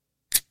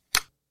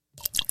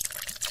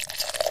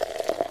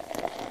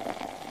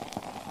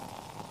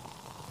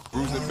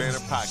Brews and Banter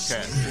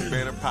Podcast.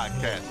 Banter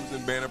Podcast. Brews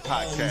and Banter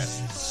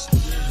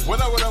Podcast. What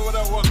up, what up, what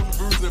up? Welcome to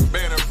Brews and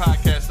Banter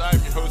Podcast. I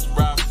am your host,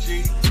 Rob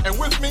G. And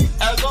with me,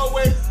 as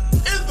always,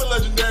 is the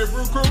Legendary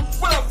Brew Crew.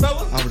 What up,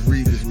 fellas? I was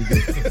reading this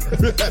weekend.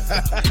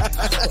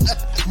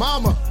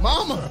 Mama.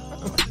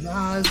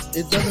 Nah,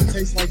 it doesn't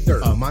taste like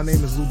dirt. My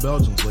name is Lou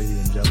Belgium, ladies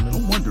and gentlemen.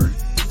 I'm wondering,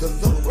 does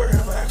Delaware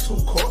have an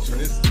actual culture?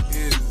 This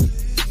is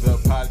the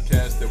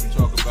podcast that we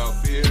talk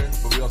about beer,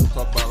 but we also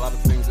talk about a lot of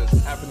things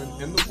that's happening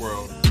in the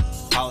world,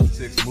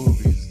 politics,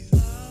 movies,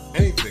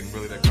 anything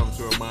really that comes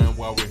to our mind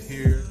while we're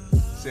here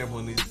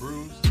sampling these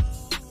brews.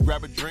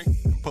 Grab a drink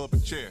and pull up a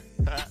chair.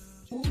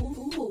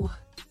 Ooh,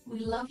 we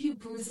love you,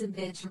 Brews and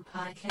Banter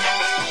Podcast.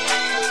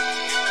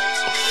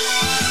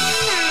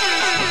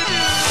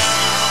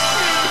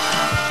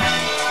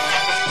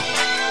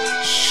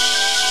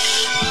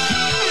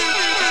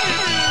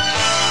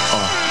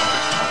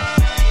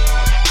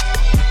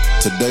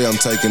 Today I'm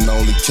taking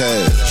only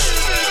cash.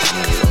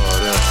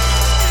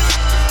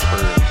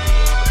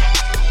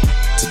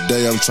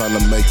 Today I'm trying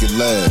to make it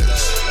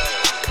last.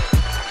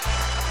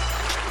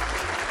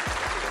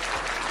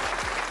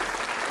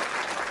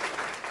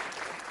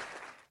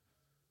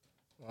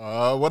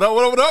 What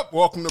up?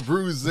 Welcome to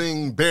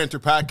Brewing Banter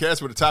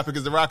Podcast, where the topic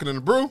is the rockin' and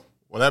the brew.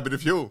 What happened to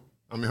fuel?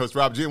 I'm your host,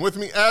 Rob G, and with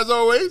me, as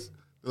always,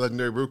 the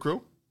Legendary Brew Crew.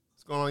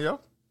 What's going on, yo?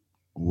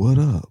 What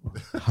up?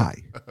 Hi.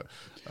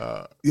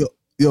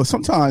 Yo,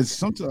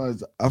 sometimes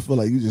I feel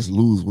like you just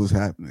lose what's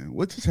happening.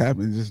 What just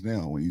happened just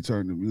now when you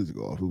turned the music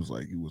off? It was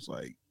like you was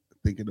like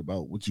thinking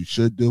about what you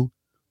should do.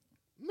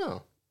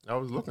 No, I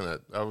was looking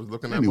at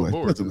Anyway, my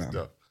boards and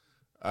matter.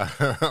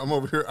 stuff. I'm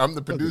over here. I'm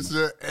the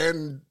producer,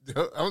 and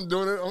I'm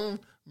doing it. I'm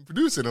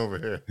producing over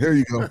here. Here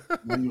you go.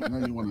 now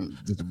you want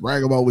to just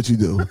brag about what you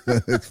do.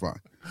 It's fine.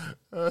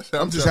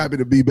 I'm just happy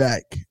to be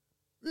back.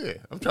 Yeah,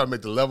 I'm trying to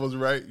make the levels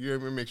right. You know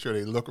what I mean? Make sure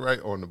they look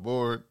right on the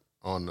board.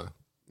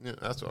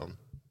 That's what I'm.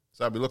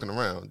 So I'll be looking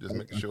around, just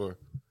making sure.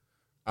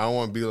 I don't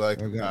want to be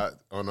like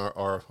on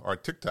our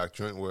TikTok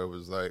joint where it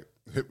was like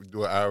we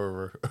do an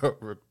hour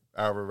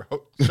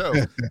show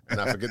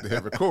and I forget to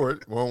hit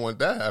record. We don't want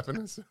that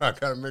happening, so I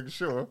gotta make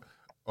sure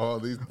all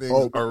these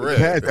things are read.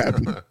 It has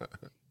happened.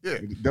 Yeah,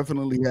 it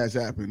definitely has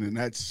happened, and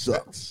that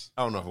sucks.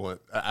 I don't know if it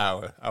went an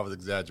hour. I was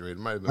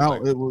exaggerating. It might have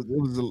been it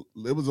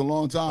was a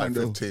long time.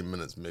 Like 15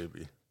 minutes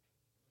maybe.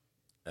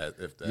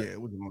 If that. Yeah,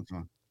 it was a long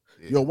time.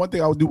 Yeah. Yo, one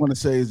thing I do want to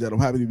say is that I'm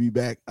happy to be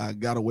back. I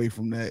got away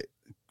from that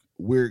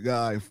weird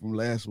guy from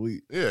last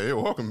week. Yeah,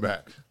 you're welcome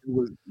back.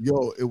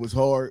 It was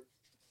hard.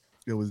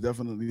 It was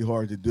definitely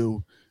hard to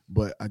do,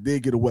 but I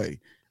did get away.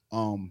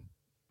 And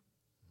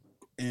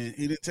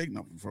he didn't take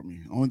nothing from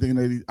me. Only thing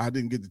that I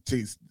didn't get to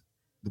taste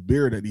the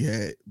beer that he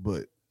had,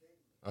 but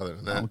other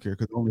than that, I don't care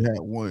because I only had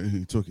one and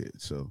he took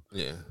it. So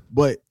yeah,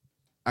 but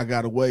I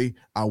got away.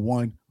 I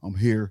won. I'm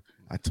here.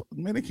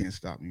 Man, they can't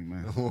stop me,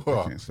 man. They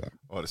can't stop.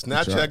 Oh, the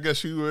Snapchat, I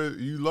guess you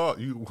lost.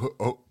 You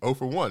 0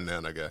 for 1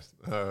 now, I guess.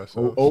 0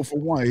 for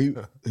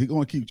 1. He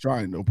gonna keep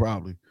trying though.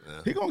 Probably.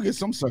 Yeah. He gonna get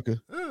some sucker.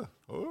 Yeah.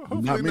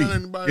 Hopefully not me.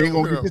 Anybody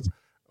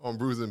on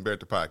Brews and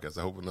Banter Podcast.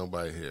 I hope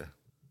nobody here.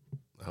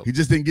 He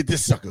just didn't get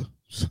this sucker.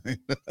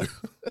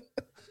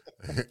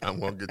 I'm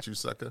gonna get you,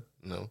 sucker.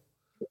 No.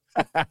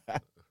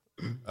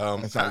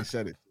 That's how he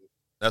said it.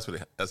 That's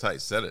how he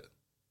said it.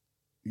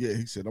 Yeah,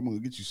 he said, "I'm gonna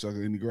get you,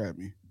 sucker," and he grabbed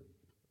me.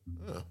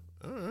 Oh,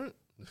 all right.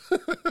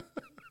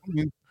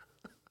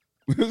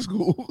 It's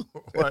cool.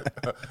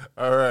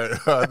 All right.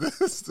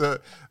 This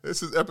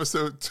is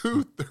episode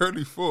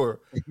 234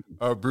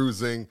 of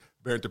Brewing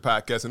Banter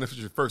Podcast. And if it's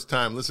your first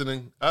time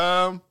listening,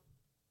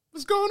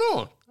 what's going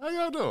on? How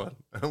y'all doing?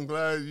 I'm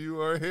glad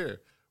you are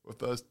here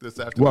with us this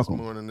afternoon, this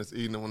morning, this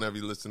evening, whenever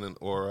you're listening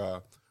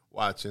or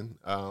watching.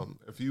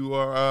 If you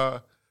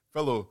are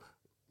fellow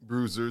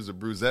bruisers or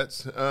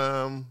bruisettes,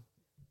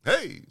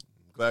 hey,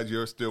 glad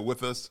you're still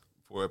with us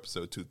for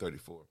episode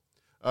 234.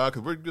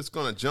 Because we're just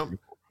going to jump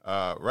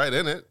right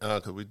in it,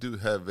 because we do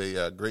have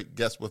a great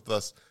guest with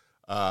us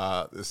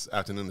this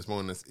afternoon, this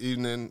morning, this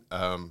evening.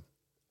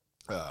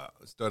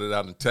 Started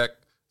out in tech,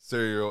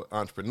 serial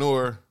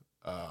entrepreneur,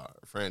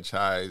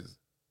 franchise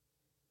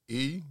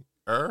I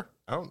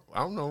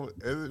don't know.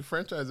 Is it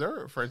franchisor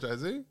or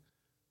franchisee?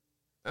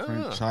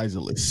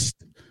 Franchisalist.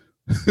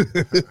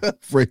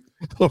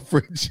 A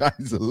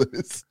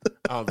franchisalist.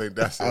 I don't think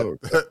that's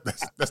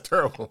that's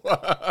terrible.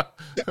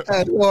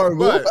 That's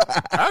horrible. But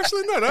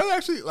actually, no, that's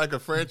actually like a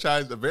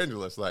franchise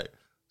evangelist. Like,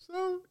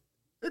 so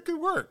it could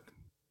work.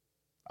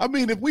 I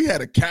mean, if we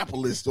had a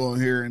capitalist on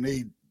here and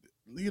they,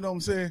 you know what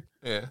I'm saying?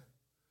 Yeah.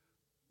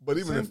 But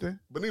even if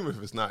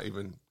it's not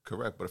even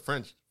correct, but a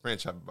French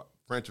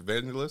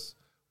evangelist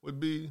would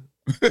be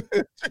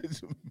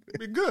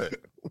good,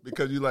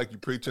 because you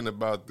preaching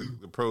about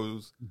the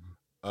pros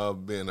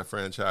of being a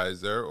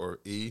franchisor, or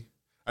E.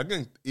 I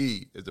think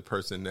E is the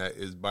person that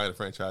is buying a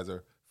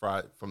franchisor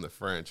from the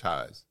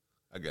franchise.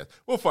 I guess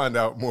we'll find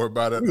out more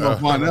about it. We'll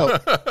find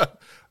out.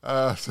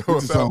 So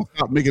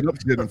stop making up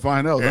shit and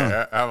find out.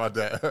 Yeah, how about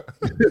that?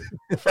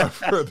 Without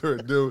further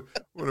ado,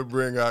 I want to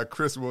bring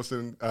Chris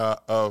Wilson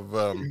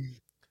of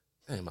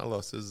Damn, I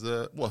lost his.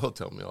 Well, he'll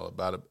tell me all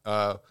about it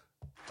on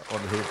the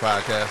Hood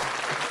Podcast.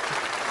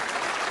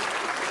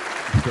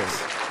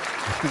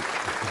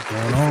 What's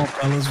going on,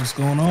 fellas? What's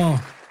going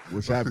on?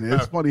 What's happening?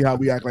 It's funny how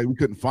we act like we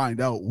couldn't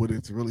find out what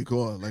it's really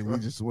called. Like we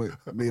just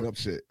made up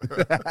shit.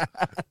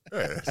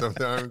 Yeah,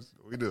 sometimes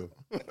we do.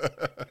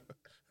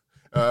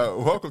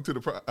 Welcome to the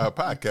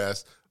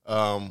podcast.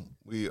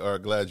 We are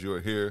glad you are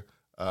here.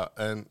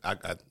 And I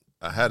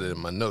had it in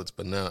my notes,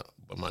 but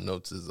my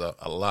notes is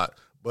a lot.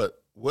 But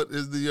what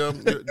is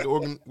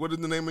what is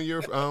the name of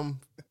your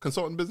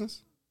consulting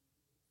business?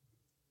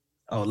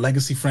 Oh,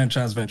 Legacy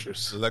Franchise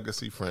Ventures.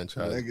 Legacy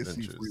Franchise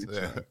Ventures.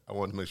 Franchise. Yeah, I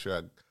wanted to make sure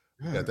I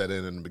got that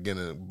in the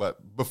beginning.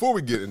 But before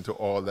we get into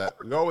all that,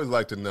 we always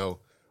like to know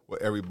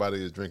what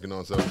everybody is drinking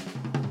on. So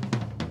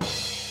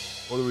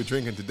what are we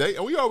drinking today?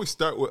 And we always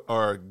start with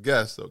our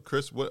guests. So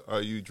Chris, what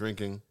are you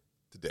drinking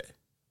today?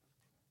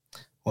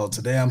 Well,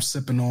 today I'm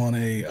sipping on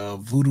a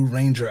Voodoo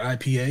Ranger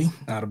IPA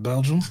out of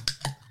Belgium.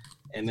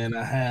 And then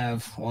I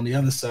have, on the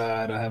other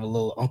side, I have a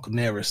little Uncle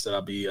Nearest that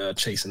I'll be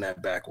chasing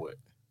that back with.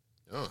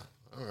 Oh,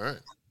 all right.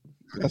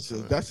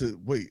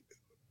 Wait,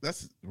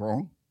 that's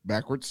wrong.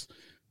 Backwards.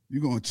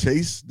 You're gonna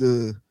chase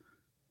the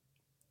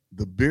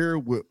beer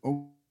with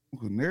Uncle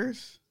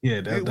Nearest?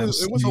 Yeah,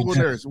 what's Uncle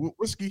Nearest?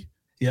 Whiskey?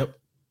 Yep.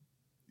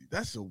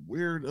 That's a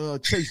weird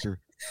chaser.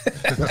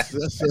 that's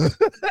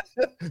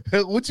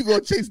what you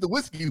gonna chase the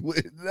whiskey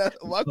with?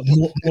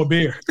 More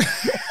beer.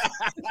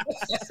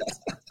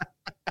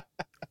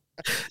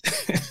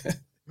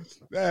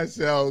 That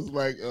sounds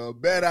like a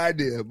bad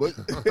idea, but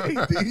hey,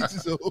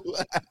 so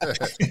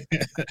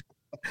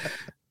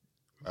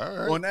All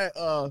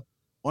right.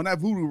 On that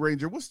Voodoo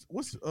Ranger, what's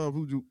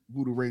Voodoo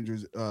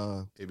Ranger's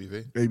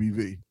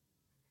ABV?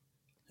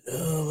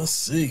 Let's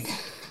see.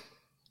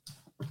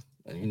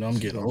 You know I'm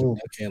getting old.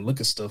 I can't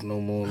look at stuff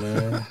no more,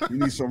 man. You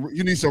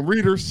need some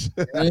readers.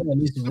 Yeah, I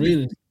need some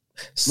readers.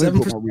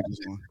 7%.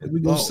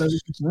 We go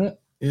 7%.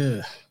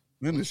 Yeah.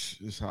 Man,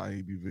 it's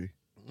high ABV.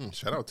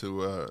 Shout out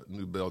to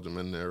New Belgium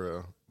and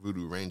their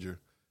Voodoo Ranger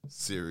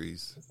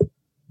series.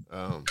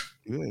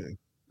 Yeah.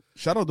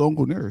 Shout out to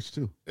Uncle Nearest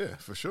too. Yeah,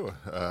 for sure.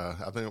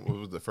 I think it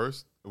was the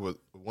first. It was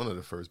one of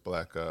the first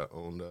black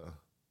owned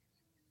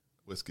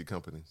whiskey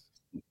companies.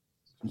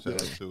 Shout out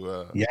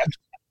to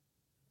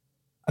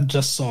I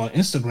just saw on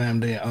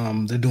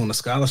Instagram they're doing a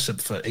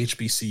scholarship for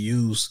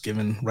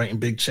HBCUs, writing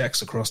big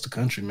checks across the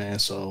country, man.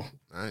 So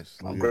nice.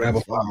 I'll grab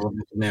a bottle of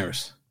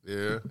Nearest.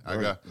 Yeah, I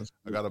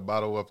got a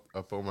bottle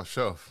up on my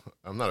shelf.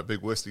 I'm not a big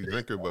whiskey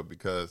drinker, but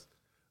because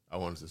I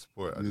wanted to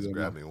support, I just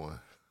grabbed me one.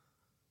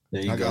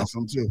 There you go. Got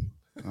some too.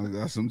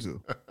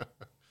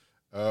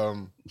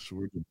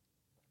 Sure.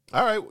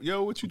 All right,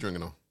 yo, what you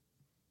drinking on?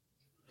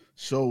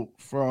 So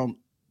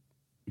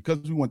because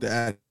we went to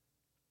Attic,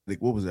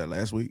 what was that,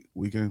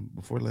 weekend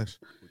before last?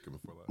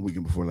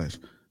 Weekend before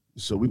last.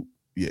 So we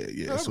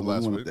so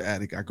we went to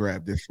Attic. I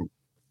grabbed this from.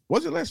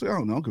 Was it last week? I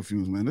don't know. I'm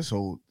confused, man.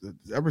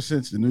 Ever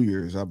since the New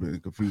Year's, I've been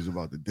confused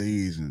about the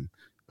days and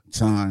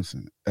times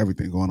and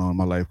everything going on in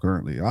my life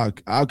currently.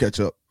 I'll catch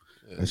up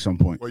at some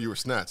point. Well, you were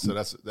snatched, so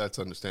that's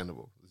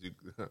understandable. Yeah,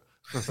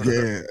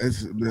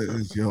 it's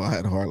I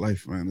had a hard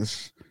life, man.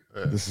 This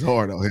is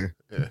hard out here.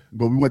 Yeah.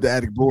 But we went to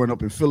Attic Brewing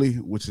up in Philly,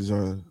 which is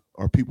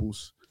our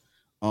people's.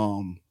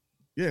 And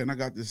I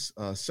got this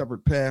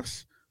Separate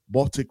Paths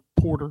Baltic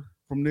Porter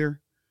from there,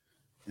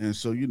 and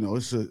so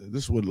this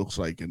is what it looks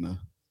like in the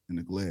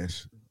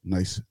glass.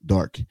 Nice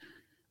dark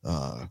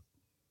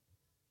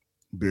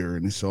beer,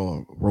 and it's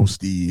all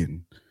roasty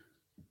and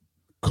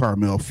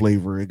caramel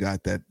flavor. It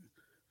got that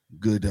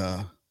good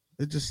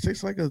it just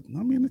tastes like it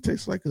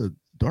tastes like a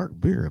dark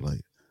beer,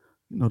 like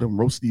them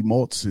roasty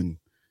malts and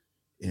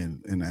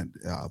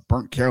that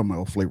burnt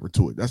caramel flavor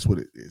to it. That's what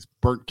it is,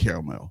 burnt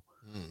caramel.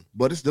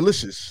 But it's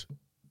delicious.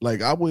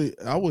 Like I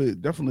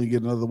would definitely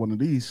get another one of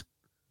these.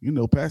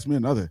 Pass me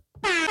another.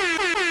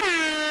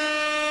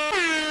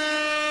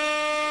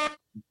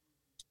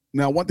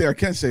 Now, one thing I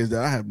can say is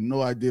that I have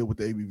no idea what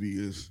the ABV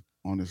is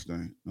on this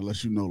thing,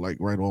 unless like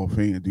right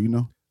offhand. Do you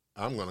know?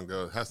 I'm gonna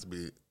go. It has to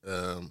be.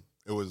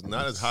 It was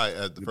not as high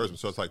as the first one,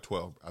 so it's like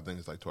 12. I think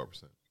it's like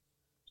 12%.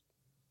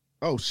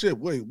 Oh shit!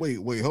 Wait!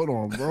 Hold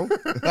on, bro.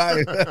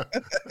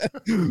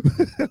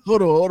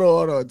 Hold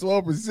on.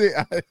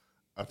 12%.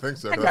 I think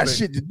so. I got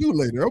shit to do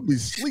later. I'll be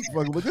sleep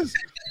fucking with this.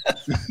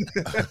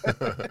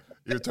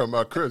 You're talking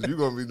about Chris. You're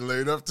gonna be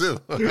laid up too.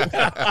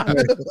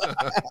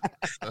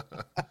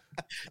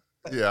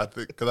 Yeah,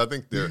 I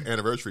think their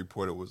anniversary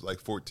porter was like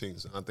 14,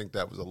 so I think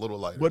that was a little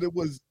lighter. But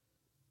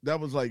that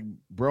was like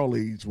barrel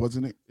age,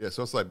 wasn't it? Yeah,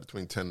 so it's like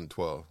between 10 and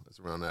 12. It's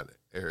around that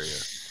area.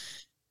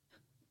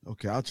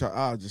 Okay, I'll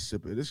just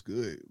sip it. It's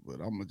good,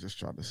 but I'm gonna just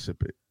try to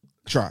sip it.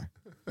 Try.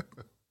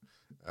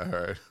 All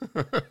right.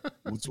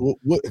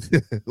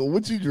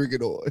 What you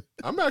drinking on?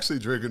 I'm actually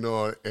drinking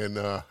on, and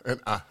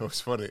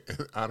it's funny,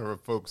 in honor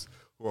of folks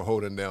who are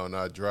holding down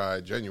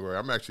dry January.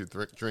 I'm actually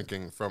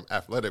drinking from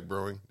Athletic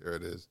Brewing. There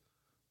it is.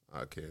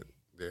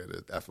 There it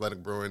is.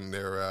 Athletic Brewing.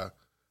 Their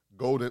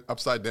golden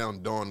upside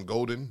down dawn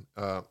golden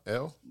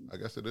ale. I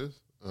guess it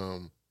is.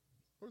 Or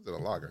is it a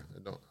lager?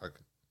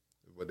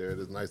 But there it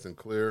is, nice and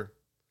clear.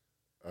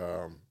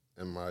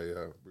 In my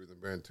Brews and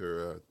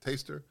Banter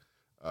taster.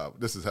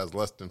 This has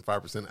less than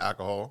 5%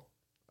 alcohol.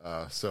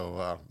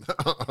 So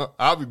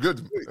I'll be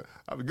good.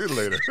 I'll be good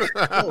later.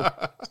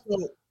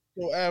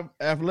 So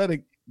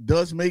Athletic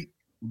does make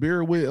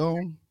beer with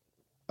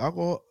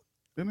alcohol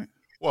in it.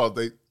 Well,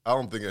 I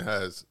don't think it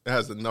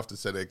has enough to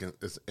say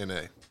it's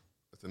NA.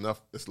 It's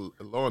enough. It's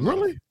low enough.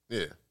 Really?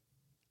 Yeah.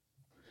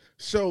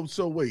 So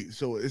wait.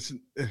 So it's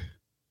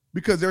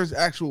because there's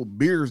actual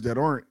beers that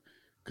aren't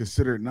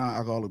considered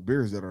non-alcoholic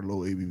beers that are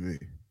low ABV.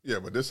 Yeah,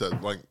 but this has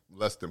like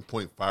less than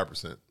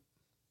 0.5%.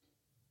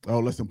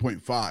 Oh, less than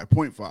 0.5.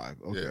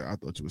 0.5. Okay, yeah. I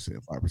thought you were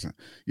saying 5%.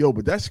 Yo,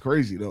 but that's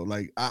crazy though.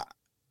 Like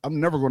I'm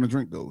never going to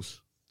drink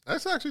those.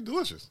 That's actually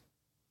delicious.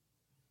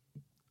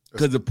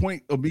 Because the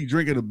point of me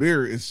drinking a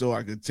beer is so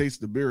I could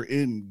taste the beer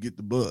and get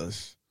the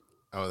buzz.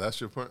 Oh,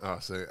 that's your point.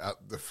 I'll say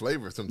the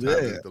flavor sometimes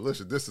is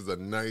delicious. This is a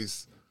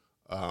nice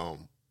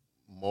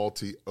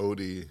malty,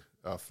 oaty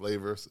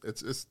flavor.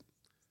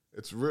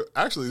 It's real.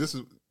 Actually, this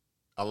is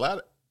a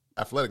lot.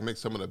 Athletic makes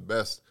some of the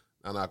best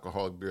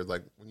non-alcoholic beers.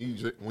 Like when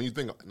you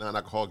think of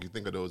non-alcoholic, you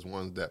think of those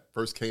ones that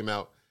first came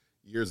out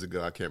years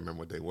ago. I can't remember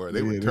what they were.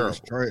 They were terrible.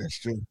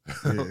 Trash too.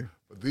 Yeah.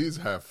 But these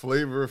have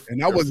flavor.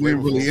 And I wasn't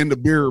even really into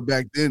beer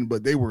back then,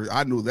 but they were.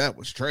 I knew that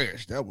was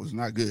trash. That was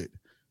not good.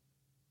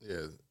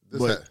 Yeah,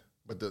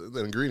 but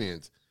the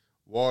ingredients: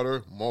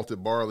 water,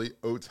 malted barley,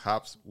 oats,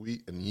 hops,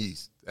 wheat, and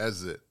yeast.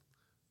 That's it.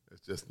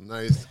 It's just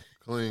nice,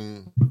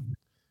 clean.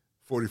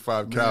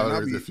 45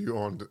 calories if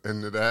you're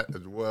into that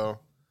as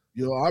well.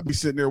 Yo, I'll be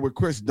sitting there with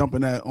Chris dumping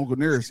that Uncle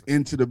Nearest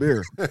into the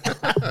beer.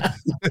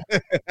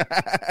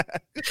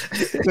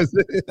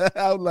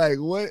 I'm like,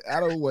 what? I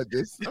don't want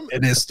this.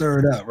 And then stir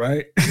it up,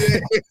 right?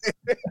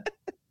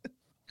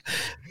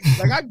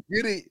 Like, I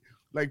get it.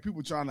 Like,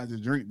 people try not to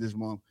drink this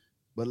month.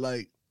 But,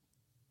 like,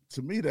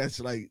 to me, that's,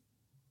 like,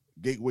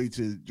 gateway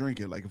to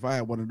drinking. Like, if I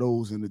have one of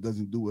those and it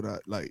doesn't do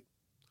what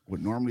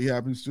normally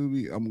happens to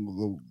me, I'm going to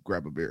go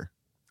grab a beer.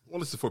 Well,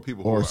 this is for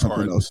people who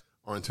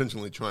are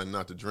intentionally trying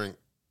not to drink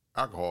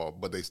alcohol,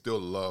 but they still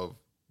love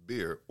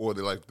beer, or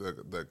they like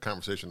the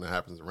conversation that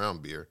happens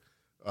around beer.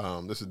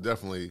 This is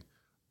definitely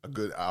a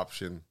good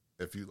option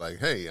if you like,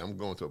 hey, I'm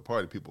going to a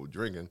party, people are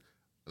drinking,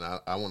 and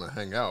I want to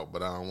hang out,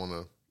 but I don't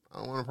want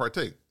to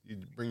partake. You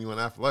bring you an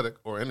Athletic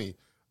or any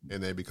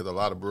NA, because a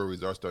lot of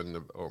breweries are starting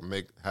to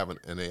have an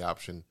NA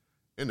option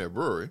in their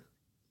brewery.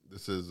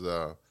 This is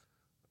a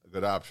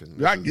good option.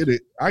 I get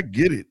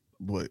it,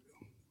 but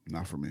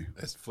not for me.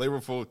 It's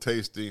flavorful,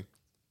 tasty.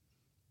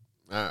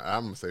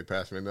 I'm gonna say,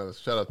 pass me another.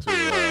 Shout out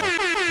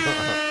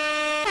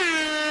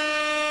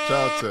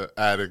to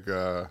Attic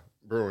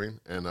Brewing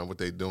and what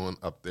they doing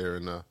up there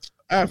in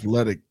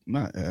Athletic,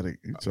 not Attic.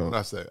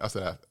 I said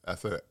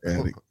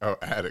Attic. Oh,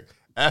 Attic.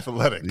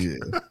 Athletic.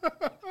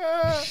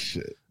 Yeah.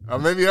 Shit. Or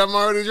maybe I'm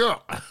already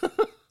drunk.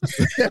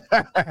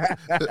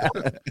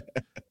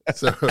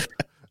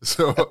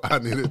 So I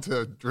needed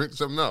to drink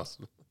something else.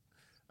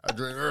 I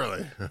drink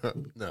early.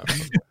 No.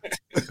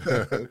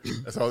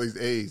 That's all these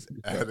A's.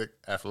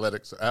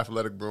 Athletic. So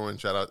Athletic Brewing,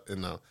 shout out.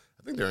 And I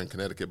think they're in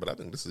Connecticut, but I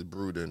think this is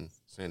brewed in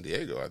San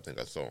Diego, I think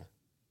I saw.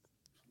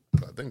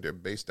 But I think they're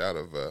based out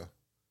of,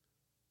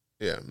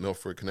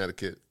 Milford,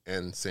 Connecticut,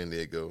 and San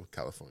Diego,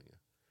 California.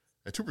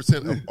 And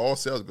 2% of all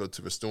sales go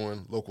to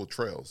restoring local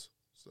trails.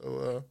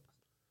 So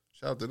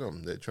shout out to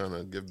them. They're trying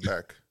to give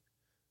back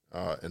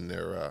in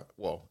their,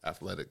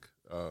 Athletic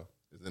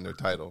is in their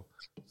title.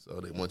 So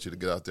they want you to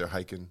get out there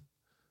hiking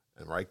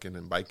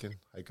and biking.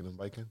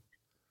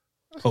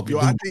 Hope you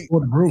I think for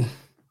the brew.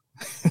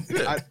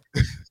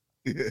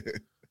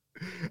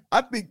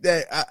 I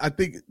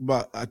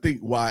think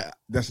why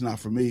that's not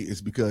for me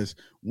is because,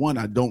 one,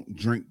 I don't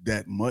drink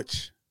that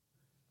much,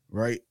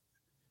 right?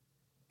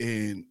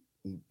 And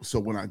so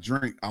when I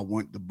drink, I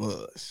want the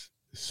buzz.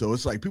 So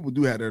it's like people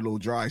do have their little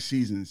dry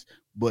seasons,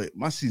 but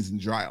my season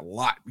dry a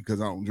lot because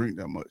I don't drink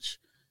that much.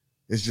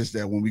 It's just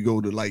that when we go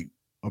to like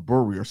a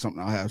brewery or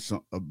something, I'll have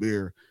a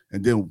beer,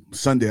 and then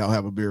Sunday I'll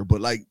have a beer.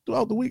 But like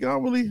throughout the week, I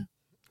don't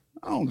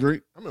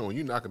drink. I mean, when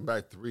you're knocking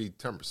back 3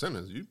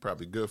 10%ers, you're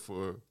probably good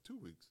for 2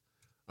 weeks.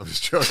 I'm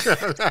just joking.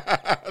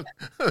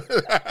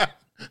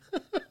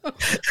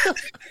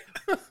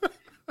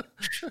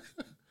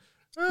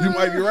 You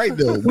might be right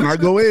though. When I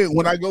go in,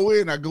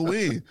 I go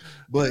in.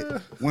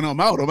 But when I'm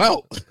out, I'm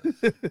out.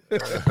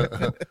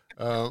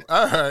 All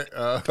right.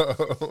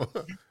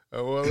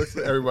 Well, let's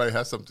say everybody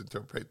has something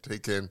to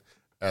take in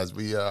as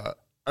we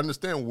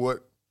understand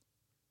what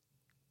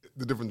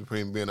the difference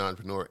between being an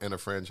entrepreneur and a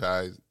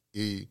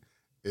franchisee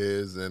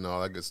is and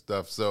all that good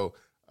stuff. So,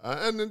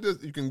 and then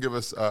just, you can give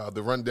us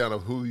the rundown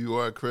of who you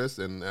are, Chris,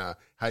 and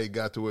how you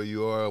got to where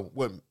you are,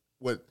 what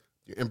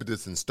your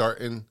impetus in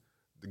starting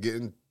to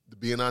getting to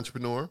be an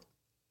entrepreneur,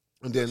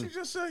 and then what you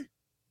just say?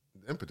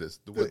 Impetus.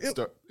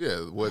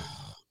 What?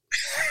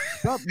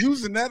 Stop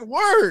using that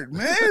word,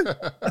 man.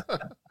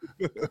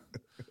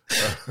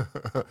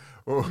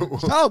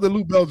 Shout out to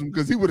Lou Belgium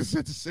because he would have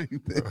said the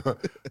same thing.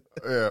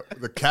 Yeah,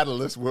 the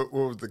catalyst. What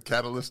was the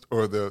catalyst,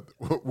 or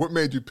what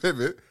made you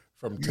pivot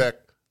from tech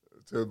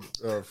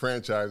to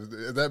franchise.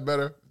 Is that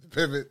better?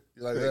 Pivot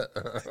like that?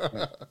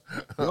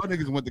 Y'all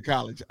niggas went to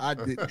college. I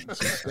didn't.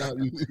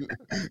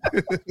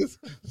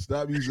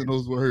 Stop using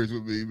those words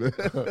with me, man.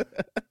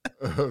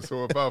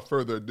 So without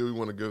further ado, we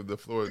want to give the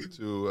floor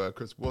to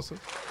Chris Wilson.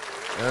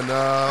 And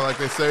like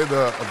they say,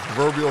 the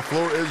proverbial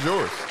floor is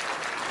yours.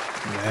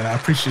 Man, I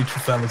appreciate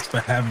you fellas for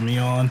having me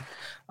on.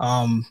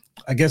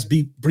 I guess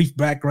brief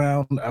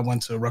background. I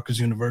went to Rutgers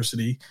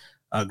University,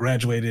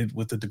 graduated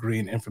with a degree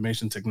in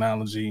information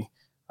technology,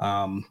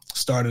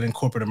 started in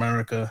corporate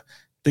America.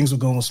 Things were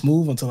going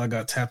smooth until I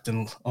got tapped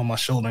on my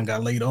shoulder and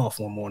got laid off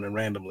one morning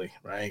randomly,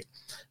 right?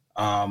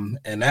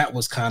 And that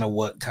was kind of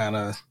what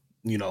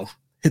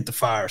hit the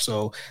fire.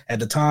 So at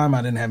the time,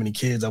 I didn't have any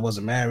kids. I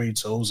wasn't married,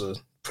 so it was a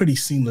pretty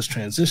seamless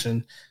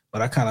transition.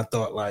 But I kind of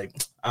thought, like,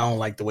 I don't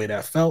like the way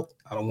that felt.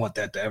 I don't want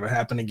that to ever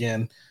happen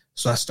again.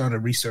 So I started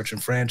researching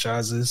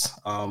franchises.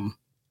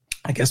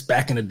 I guess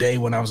back in the day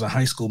when I was in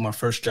high school, my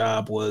first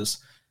job was,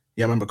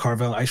 I remember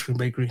Carvel Ice Cream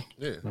Bakery?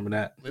 Yeah. Remember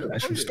that? Yeah.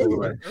 Ice cream store,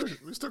 right?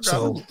 We still got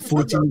so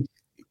 14,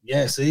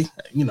 yeah, see,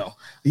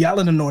 y'all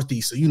in the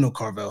Northeast, so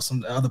Carvel.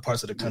 Some other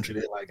parts of the country,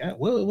 they're like,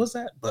 well, what's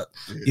that? But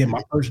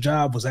my first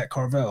job was at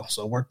Carvel.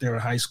 So I worked there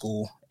in high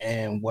school.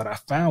 And what I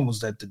found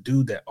was that the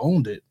dude that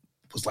owned it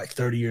was like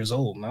 30 years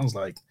old. And I was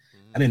like,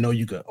 I didn't know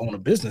you could own a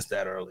business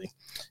that early.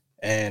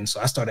 And so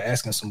I started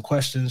asking some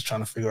questions,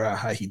 trying to figure out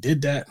how he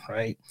did that,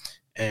 right?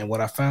 And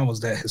what I found was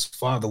that his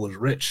father was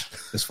rich.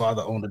 His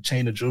father owned a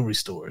chain of jewelry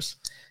stores.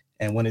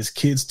 And when his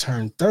kids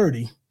turned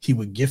 30, he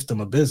would gift them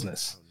a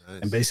business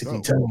and basically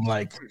tell them,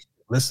 like,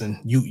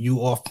 listen, you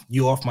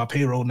off my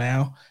payroll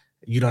now.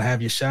 You don't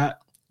have your shot.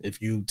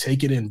 If you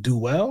take it and do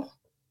well,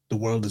 the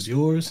world is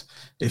yours.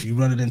 If you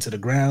run it into the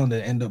ground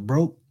and end up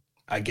broke,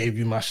 I gave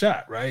you my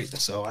shot, right?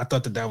 So I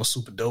thought that was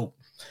super dope.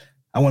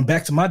 I went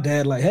back to my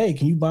dad like, hey,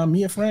 can you buy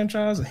me a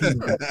franchise? And he was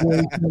like,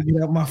 boy,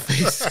 get out my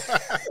face.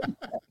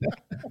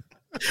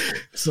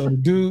 So the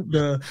dude,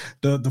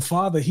 the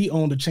father, he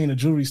owned a chain of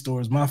jewelry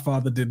stores. My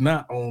father did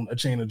not own a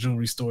chain of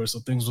jewelry stores, so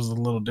things was a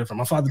little different.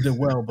 My father did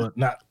well, but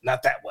not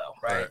that well,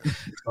 right?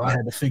 So I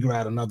had to figure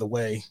out another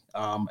way.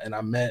 And I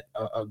met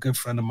a good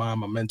friend of mine,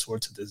 my mentor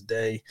to this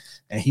day,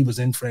 and he was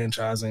in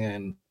franchising,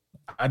 and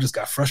I just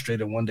got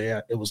frustrated one day.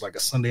 It was like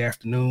a Sunday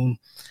afternoon.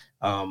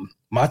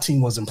 My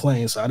team wasn't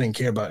playing, so I didn't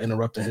care about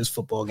interrupting his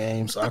football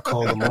game. So I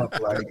called him up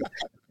like,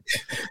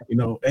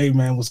 hey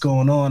man, what's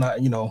going on? I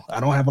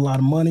don't have a lot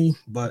of money,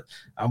 but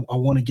I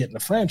want to get in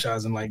the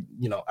franchise. And like,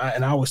 I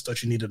always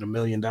thought you needed $1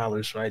 million,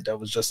 right? That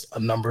was just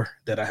a number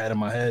that I had in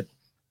my head.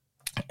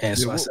 And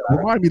so I said,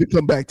 remind me to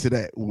come back to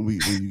that when you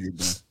get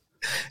done.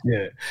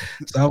 Yeah.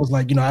 So I was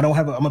like, I'm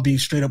going to be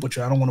straight up with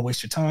you. I don't want to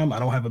waste your time. I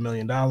don't have $1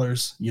 million.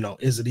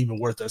 Is it even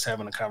worth us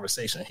having a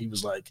conversation? He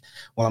was like,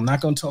 well, I'm not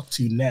going to talk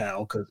to you now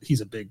because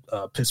he's a big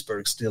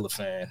Pittsburgh Steelers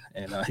fan.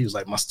 And he was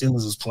like, my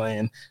Steelers is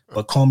playing,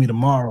 but call me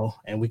tomorrow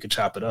and we could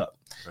chop it up.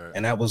 Right.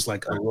 And that was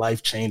like a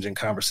life-changing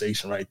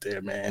conversation right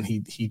there, man.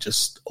 He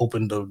just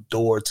opened the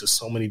door to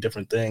so many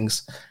different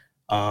things.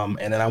 And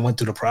then I went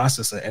through the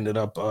process and ended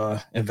up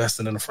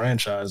investing in a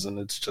franchise. And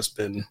it's just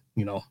been,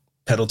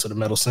 pedal to the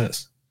metal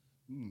since.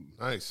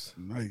 Nice.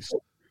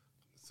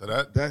 So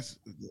that's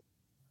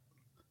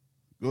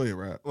go ahead,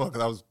 Rob. Well,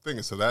 because I was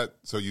thinking,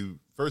 so you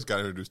first got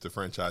introduced to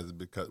franchises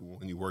because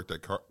when you worked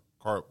at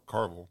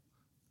Carvel,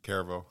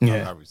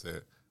 however you say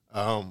it.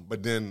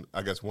 But then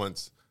I guess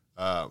once,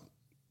 I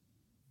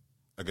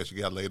guess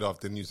you got laid off.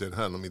 Then you said,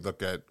 let me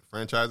look at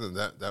franchising.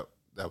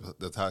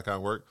 That's how it kind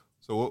of worked.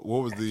 So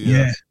what was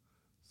the?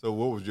 So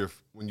what was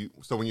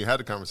when you had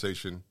the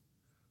conversation?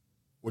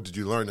 What did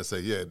you learn to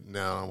say? Yeah,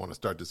 now I want to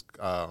start this.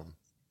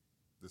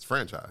 This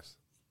franchise.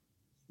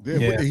 What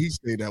did he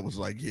say that was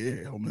like,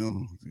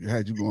 man,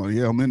 had you going,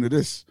 I'm into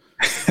this?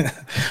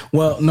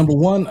 Well, number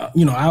one,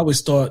 I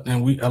always thought,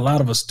 and a lot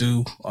of us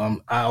do,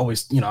 I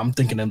always, I'm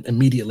thinking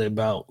immediately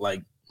about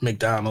like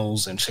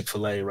McDonald's and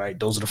Chick-fil-A, right?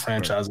 Those are the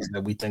franchises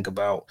that we think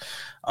about.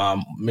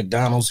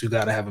 McDonald's, you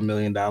got to have $1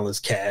 million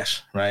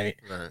cash, right?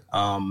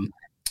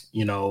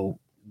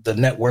 The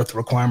net worth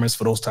requirements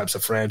for those types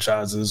of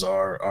franchises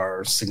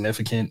are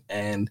significant.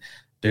 And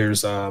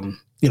there's,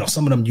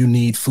 some of them you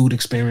need food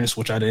experience,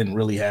 which I didn't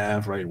really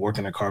have, right?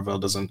 Working at Carvel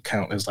doesn't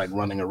count as like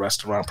running a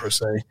restaurant per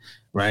se,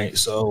 right?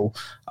 So,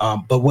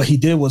 but what he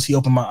did was he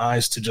opened my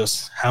eyes to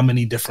just how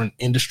many different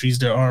industries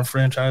there are in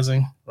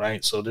franchising,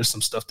 right? So there's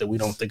some stuff that we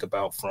don't think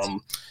about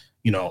from,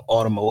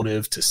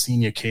 automotive to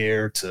senior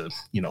care to,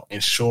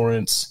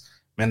 insurance.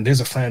 Man,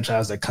 there's a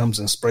franchise that comes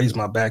and sprays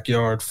my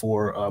backyard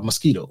for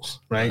mosquitoes,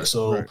 right?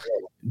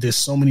 There's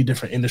so many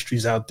different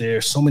industries out there,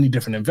 so many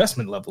different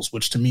investment levels,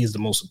 which to me is the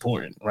most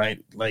important,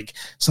 right? Like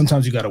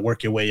sometimes you got to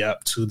work your way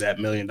up to that $1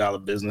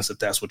 million business if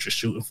that's what you're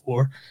shooting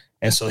for.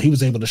 And so he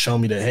was able to show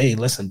me that, hey,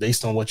 listen,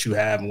 based on what you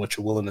have and what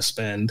you're willing to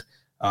spend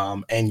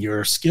and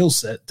your skill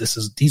set,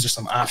 these are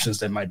some options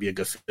that might be a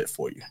good fit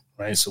for you,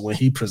 right? So when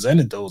he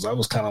presented those, I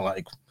was kind of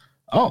like,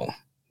 oh,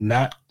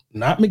 not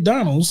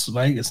McDonald's,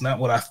 like it's not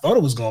what I thought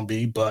it was going to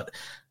be, but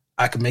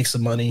I could make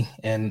some money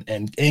and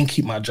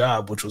keep my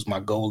job, which was my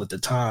goal at the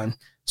time.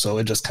 So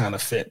it just kind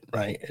of fit,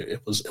 right?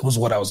 It was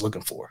what I was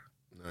looking for.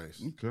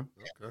 Nice. Okay.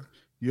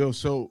 Yo,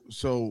 so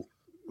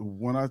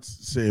when I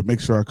say make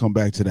sure I come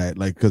back to that,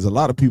 like, because a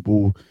lot of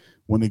people,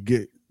 when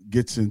it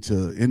gets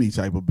into any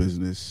type of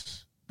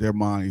business, their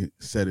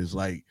mindset is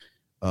like,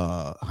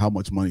 how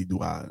much money do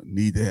I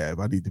need to have?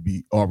 I need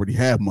to already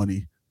have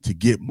money to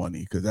get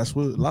money, because that's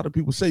what a lot of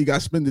people say. You got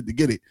to spend it to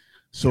get it.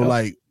 So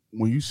like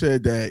when you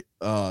said that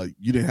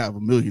you didn't have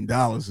 $1 million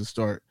to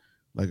start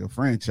like a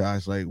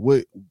franchise, like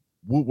what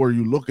were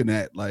you looking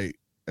at, like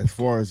as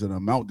far as an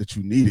amount that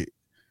you needed?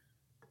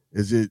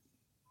 Is it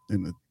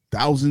in the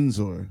thousands,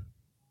 or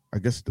I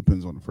guess it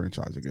depends on the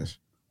franchise, I guess.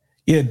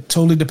 Yeah, it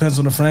totally depends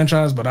on the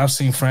franchise, but I've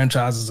seen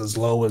franchises as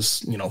low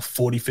as,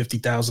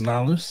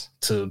 $40,000-$50,000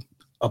 to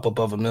up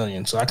above $1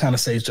 million. So I kind of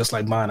say it's just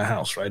like buying a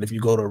house, right? If you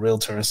go to a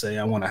realtor and say,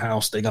 I want a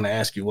house, they're going to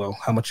ask you, well,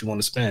 how much you want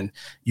to spend?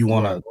 You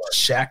want a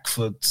shack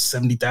for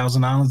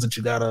 $70,000 that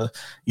you got to,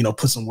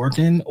 put some work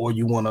in, or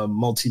you want a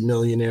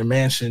multi-millionaire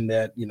mansion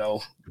that,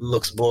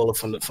 looks baller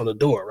from the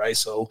door, right?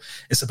 So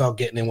it's about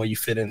getting in where you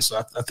fit in. So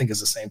I think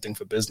it's the same thing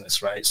for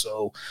business, right?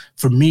 So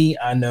for me,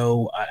 I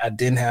know I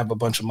didn't have a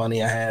bunch of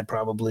money. I had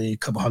probably a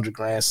couple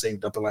 $100,000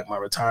 saved up in like my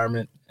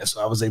retirement. And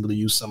so I was able to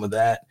use some of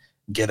that,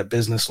 get a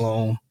business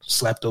loan,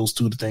 slap those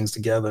two things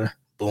together.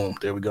 Boom,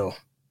 there we go.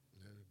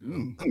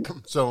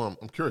 So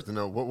I'm curious to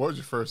know, what was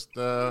your first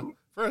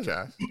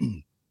franchise?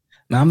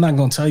 Now, I'm not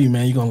going to tell you,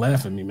 man. You're going to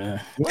laugh at me,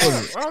 man. Why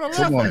would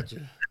I laugh at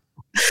you?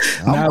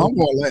 I'm going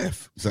to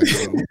laugh.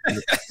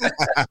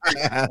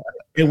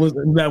 It was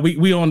that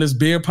we on this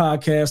beer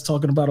podcast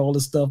talking about all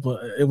this stuff, but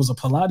it was a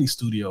Pilates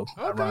studio,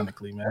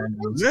 ironically, man.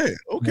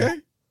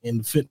 In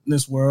the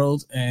fitness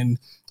world. And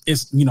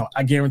it's,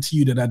 I guarantee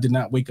you that I did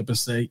not wake up and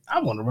say,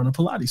 I want to run a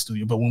Pilates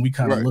studio. But when we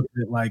kind of looked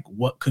at like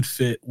what could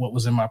fit, what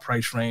was in my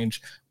price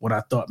range, what I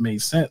thought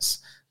made sense,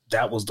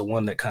 that was the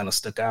one that kind of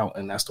stuck out.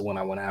 And that's the one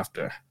I went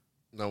after.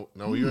 No,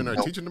 were you in there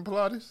teaching them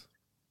Pilates?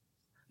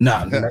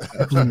 No,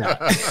 definitely not.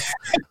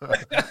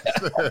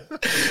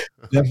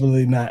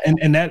 Definitely not.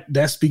 And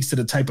that speaks to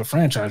the type of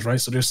franchise,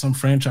 right? So there's some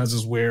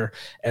franchises where,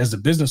 as the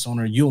business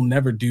owner, you'll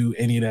never do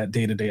any of that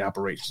day-to-day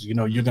operations.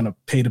 You're going to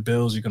pay the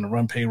bills, you're going to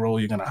run payroll,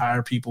 you're going to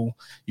hire people,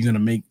 you're going to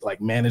make like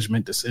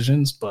management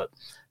decisions, but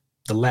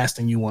the last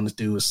thing you want to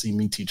do is see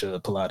me teach a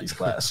Pilates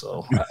class.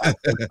 So I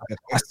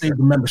saved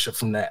the membership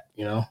from that,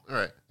 All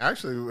right.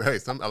 Actually, hey,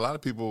 a lot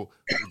of people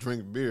who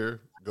drink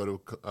beer go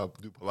to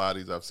do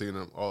Pilates. I've seen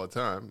them all the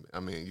time. I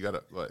mean, you got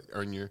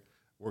to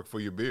work for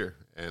your beer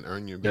and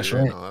earn your beer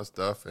and all that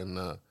stuff and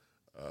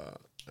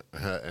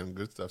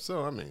good stuff.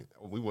 So, I mean,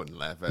 we wouldn't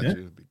laugh at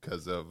you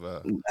because of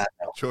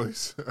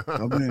choice.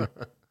 I mean,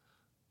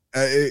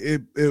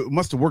 it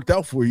must have worked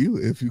out for you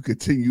if you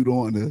continued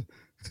on to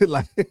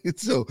like,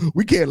 so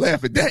we can't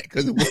laugh at that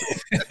because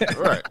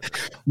right.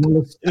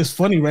 Well, it's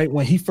funny, right?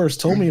 When he first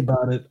told me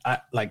about it, I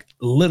like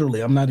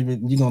literally, I'm not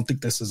even, you're gonna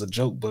think this is a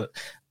joke, but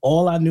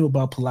all I knew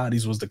about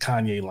Pilates was the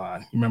Kanye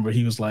line. Remember,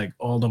 he was like,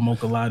 all the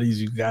mocha lattes,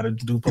 you gotta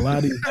do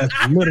Pilates.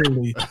 That's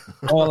literally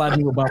all I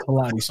knew about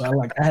Pilates. So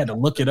I had to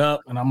look it up,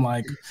 and I'm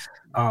like,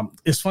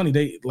 it's funny,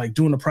 they like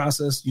doing the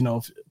process,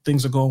 if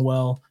things are going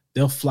well,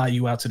 they'll fly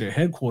you out to their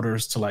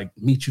headquarters to like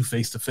meet you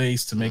face to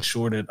face to make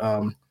sure that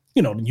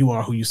you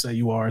are who you say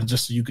you are, and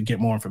just so you could get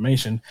more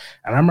information.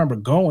 And I remember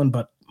going,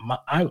 but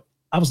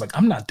I was like,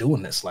 I'm not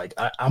doing this. Like,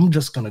 I'm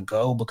just going to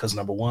go because,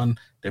 number one,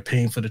 they're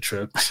paying for the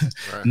trip.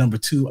 Right. Number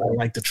two, I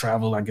like to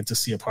travel. I get to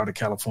see a part of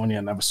California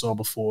I never saw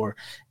before.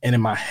 And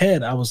in my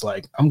head, I was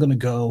like, I'm going to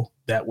go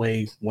that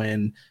way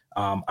when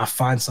I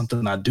find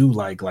something I do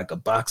like a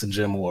boxing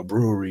gym or a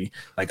brewery,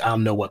 like I'll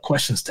know what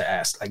questions to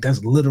ask. Like,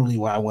 that's literally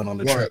why I went on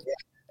the trip.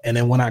 And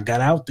then when I got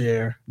out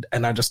there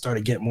and I just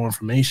started getting more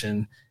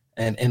information,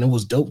 and it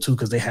was dope too,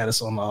 because they had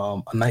us on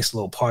a nice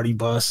little party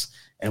bus,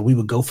 and we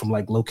would go from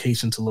like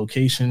location to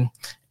location,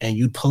 and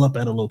you'd pull up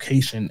at a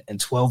location and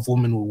 12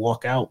 women would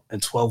walk out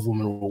and 12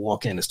 women would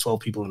walk in. There's 12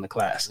 people in the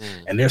class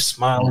and they're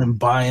smiling,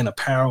 buying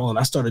apparel. And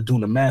I started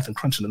doing the math and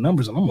crunching the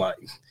numbers, and I'm like,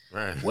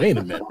 wait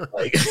a minute.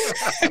 Like,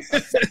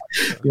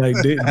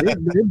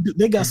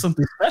 they got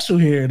something special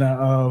here.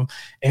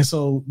 And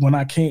so when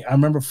I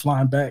remember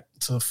flying back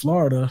to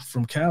Florida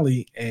from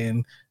Cali,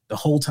 and the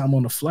whole time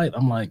on the flight,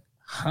 I'm like,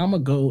 I'm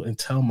gonna go and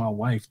tell my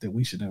wife that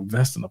we should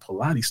invest in a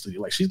Pilates studio.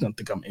 Like, she's gonna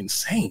think I'm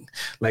insane.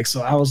 Like,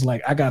 so I was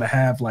like, I gotta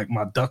have like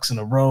my ducks in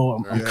a row.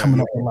 I'm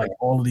coming up with like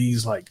all of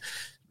these like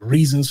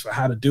reasons for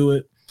how to do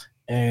it.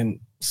 And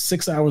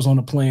 6 hours on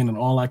the plane, and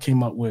all I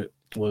came up with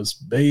was,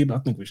 babe, I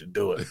think we should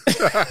do it.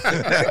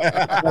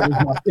 That was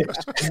my pitch.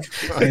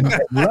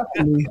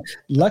 And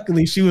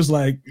luckily she was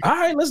like, all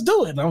right, let's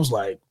do it. And I was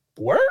like,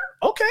 word?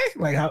 Okay.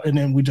 Like, how? And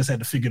then we just had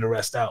to figure the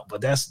rest out.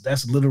 But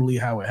that's literally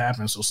how it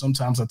happens. So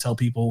sometimes I tell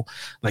people,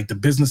 like, the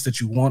business that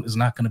you want is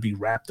not going to be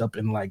wrapped up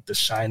in like the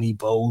shiny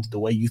bow the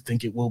way you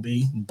think it will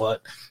be.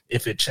 But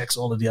if it checks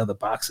all of the other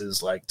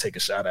boxes, like, take a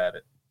shot at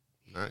it.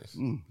 Nice.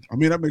 I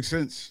mean, that makes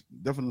sense.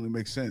 Definitely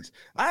makes sense.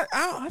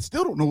 I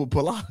still don't know what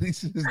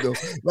Pilates is though.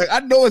 Like, I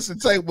know it's a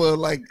type of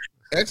like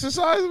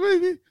exercise,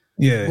 maybe.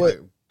 Yeah. But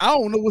I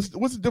don't know what's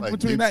the difference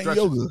between that and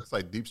yoga. It's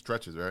like deep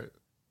stretches, right?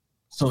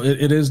 So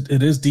it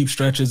is deep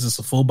stretches. It's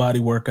a full body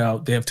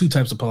workout. They have two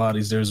types of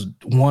Pilates. There's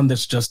one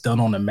that's just done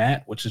on a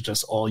mat, which is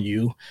just all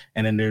you,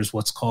 and then there's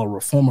what's called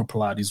reformer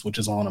Pilates, which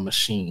is on a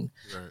machine.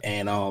 Right.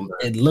 And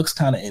it looks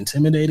kind of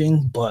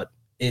intimidating, but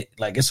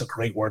it's a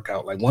great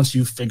workout. Like once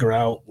you figure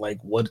out like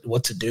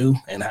what to do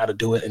and how to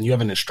do it, and you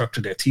have an instructor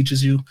that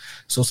teaches you.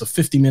 So it's a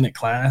 50-minute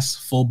class,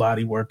 full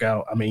body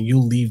workout. I mean,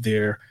 you'll leave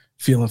there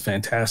feeling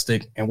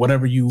fantastic, and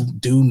whatever you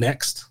do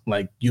next,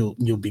 like you'll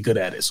be good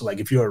at it. So like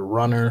if you're a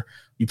runner,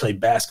 you play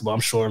basketball, I'm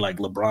sure like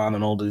LeBron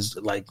and all these,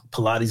 like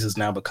Pilates is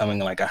now becoming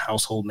like a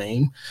household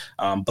name.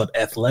 But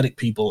athletic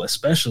people,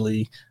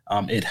 especially,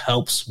 it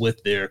helps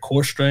with their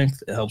core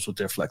strength. It helps with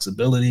their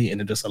flexibility, and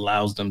it just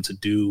allows them to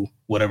do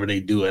whatever they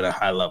do at a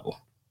high level.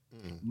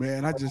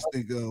 Man, I just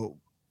think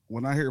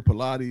when I hear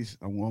Pilates,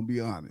 I want to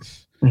be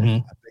honest.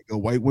 Mm-hmm. I think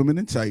of white women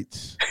in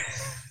tights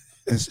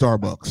and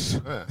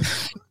Starbucks.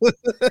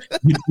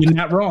 You're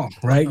not wrong,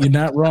 right? You're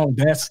not wrong.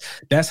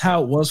 That's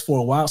how it was for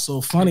a while.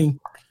 So funny.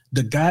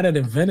 The guy that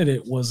invented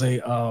it was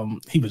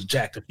he was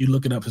jacked. If you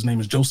look it up, his name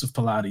is Joseph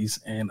Pilates,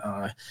 and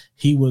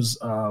he was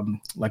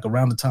like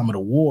around the time of the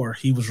war,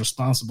 he was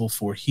responsible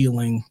for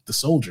healing the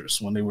soldiers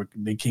when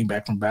they came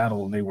back from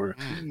battle, and they were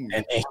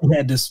and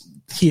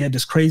he had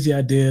this crazy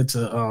idea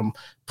to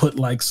put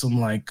like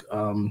some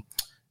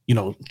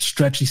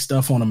stretchy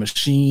stuff on a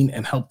machine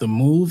and help them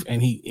move,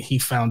 and he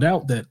found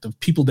out that the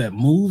people that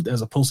moved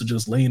as opposed to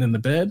just laying in the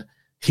bed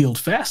healed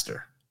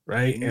faster,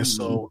 right? And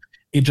so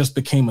it just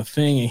became a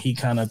thing, and he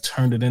kind of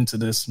turned it into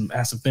this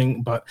massive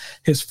thing. But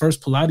his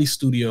first Pilates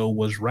studio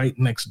was right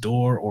next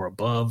door or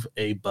above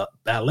a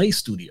ballet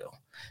studio.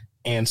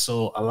 And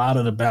so a lot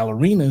of the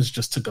ballerinas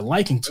just took a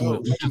liking to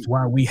it, which is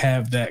why we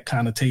have that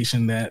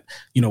connotation that,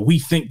 we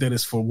think that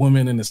it's for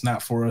women and it's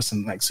not for us.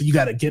 And like, so you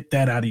got to get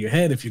that out of your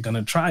head if you're going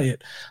to try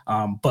it.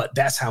 But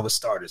that's how it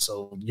started.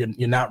 So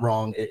you're not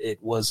wrong. It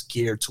was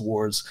geared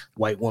towards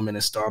white women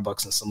in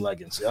Starbucks and some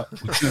leggings. Yep.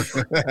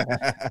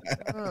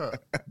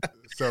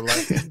 So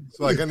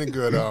like any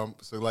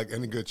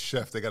good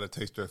chef, they got to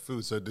taste their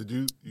food. So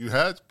you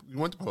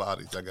went to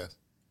Pilates, I guess?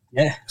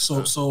 Yeah.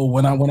 So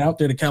when I went out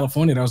there to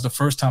California, that was the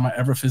first time I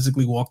ever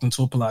physically walked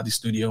into a Pilates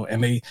studio,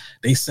 and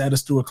they sat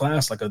us through a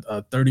class, like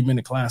a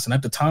 30-minute class. And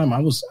at the time I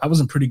was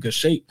in pretty good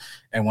shape.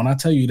 And when I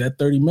tell you that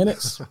 30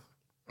 minutes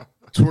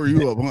tore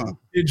you up, huh?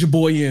 Did your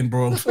boy in,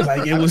 bro.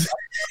 Like it was.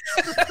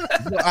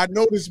 I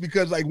noticed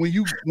because like when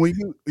you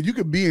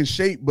could be in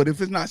shape, but if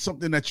it's not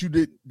something that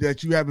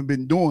you haven't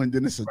been doing,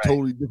 then it's a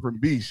totally different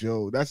beast,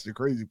 yo. That's the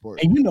crazy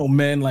part. And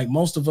man, like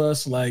most of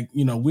us, like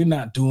we're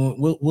not doing.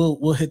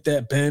 We'll hit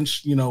that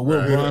bench, we'll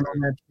run on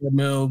that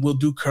treadmill, we'll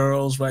do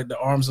curls, right? The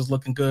arms is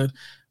looking good.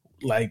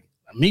 Like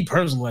me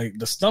personally, like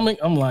the stomach,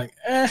 I'm like,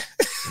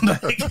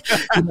 like,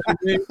 you know what I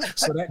mean?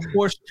 So that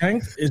core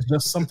strength is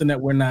just something that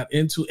we're not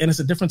into, and it's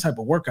a different type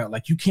of workout.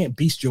 Like you can't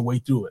beast your way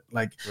through it.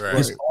 Like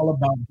it's all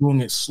about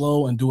doing it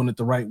slow and doing it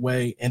the right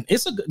way. And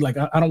it's a good, like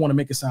I don't want to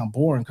make it sound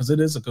boring because it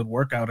is a good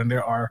workout. And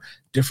there are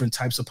different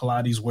types of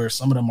Pilates where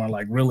some of them are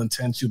like real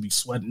intense. You'll be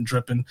sweating,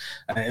 dripping,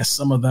 and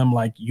some of them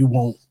like you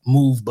won't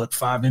move but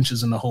 5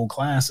 inches in the whole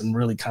class and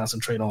really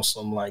concentrate on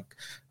some like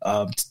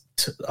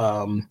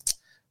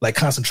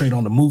concentrate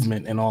on the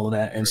movement and all of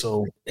that. And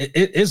so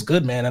it's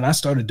good, man. And I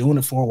started doing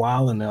it for a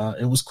while, and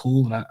it was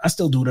cool. And I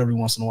still do it every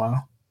once in a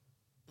while.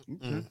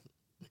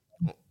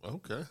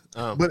 Okay.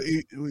 But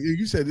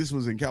you said this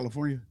was in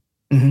California?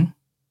 Mm-hmm.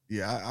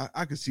 Yeah,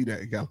 I could see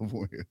that in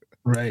California.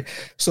 Right.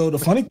 So the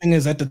funny thing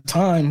is at the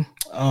time,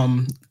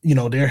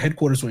 their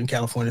headquarters were in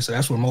California. So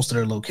that's where most of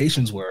their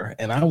locations were.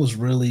 And I was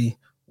really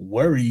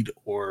worried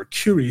or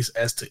curious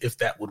as to if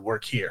that would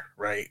work here,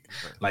 right?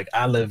 Like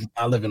I live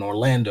in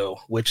Orlando,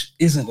 which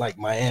isn't like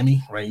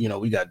Miami, right?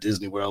 We got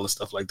Disney World and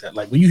stuff like that.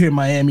 Like when you hear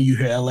Miami, you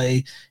hear LA,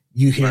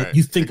 you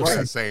think of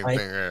the same thing.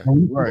 Yeah.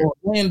 Right.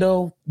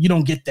 Orlando, you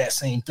don't get that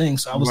same thing.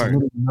 So I was a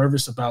little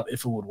nervous about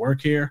if it would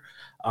work here.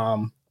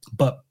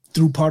 But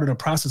through part of the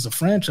process of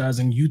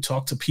franchising, you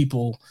talk to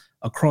people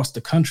across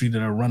the country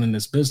that are running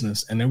this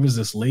business. And there was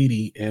this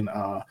lady in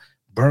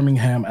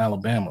Birmingham,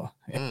 Alabama,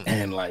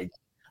 and like,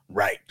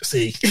 right.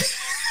 See,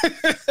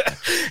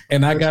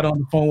 and I got on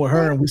the phone with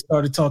her and we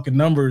started talking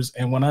numbers.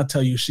 And when I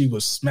tell you she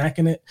was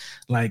smacking it,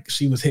 like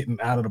she was hitting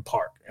out of the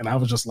park. And I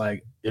was just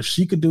like, if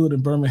she could do it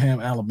in Birmingham,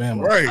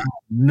 Alabama, I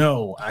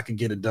know I could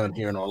get it done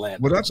here in Orlando.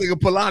 When I think of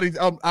Pilates,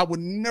 I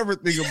would never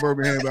think of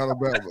Birmingham,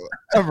 Alabama,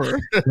 ever.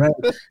 Right.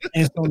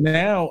 And so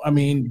now, I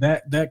mean,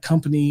 that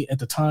company at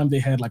the time, they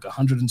had like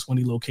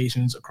 120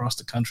 locations across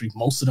the country.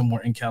 Most of them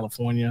were in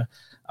California.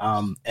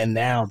 And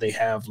now they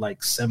have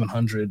like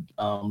 700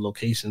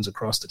 locations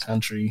across the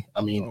country.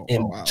 I mean,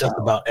 just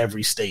about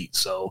every state.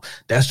 So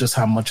that's just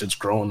how much it's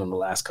grown in the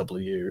last couple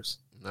of years.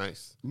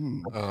 Nice.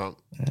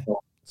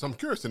 So I'm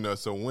curious to know.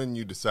 So when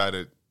you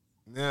decided,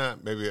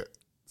 maybe.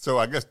 So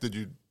I guess did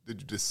you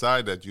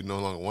decide that you no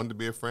longer wanted to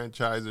be a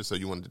franchiser? So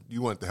you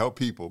wanted to help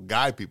people,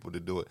 guide people to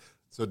do it.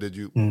 So did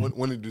you?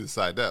 When did you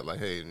decide that? Like,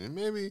 hey,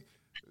 maybe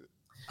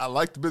I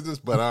like the business,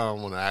 but I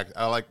don't want to act.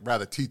 I like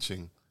rather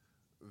teaching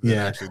than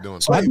actually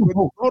doing So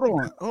something.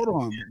 Hold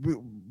on.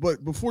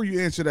 But before you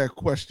answer that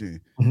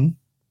question,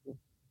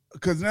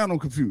 because now I'm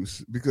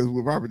confused because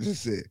what Robert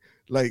just said,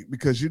 like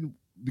because you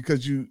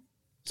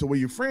so when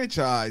you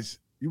franchise,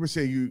 you were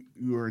saying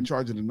you were in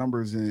charge of the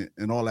numbers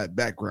and all that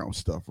background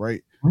stuff,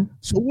 right?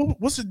 So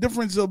what's the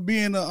difference of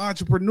being an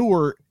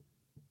entrepreneur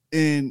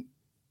and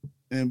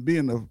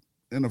being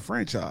in a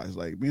franchise,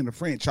 like being a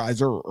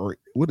franchisor, or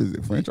what is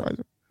it,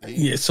 franchisor?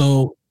 Yeah,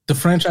 so the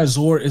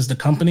franchisor is the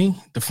company.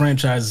 The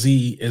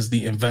franchisee is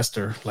the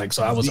investor. Like,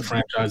 so I was a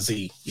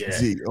franchisee.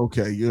 Yeah.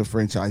 Okay, you're a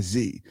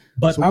franchisee.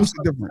 But so what's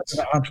the difference?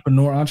 An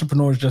entrepreneur.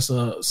 Entrepreneur is just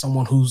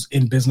someone who's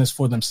in business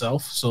for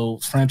themselves. So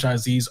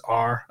franchisees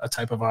are a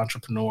type of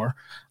entrepreneur.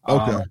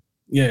 Okay.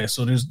 Yeah.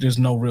 So there's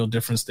no real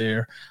difference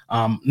there.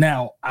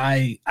 Now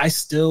I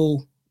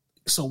still.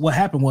 So what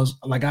happened was,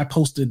 like, I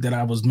posted that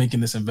I was making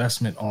this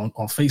investment on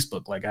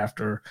Facebook, like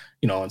after,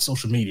 on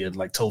social media,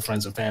 like told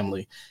friends and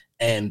family,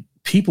 and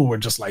people were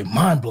just like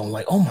mind blown,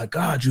 like, oh my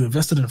God, you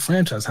invested in a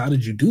franchise. How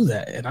did you do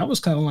that? And I was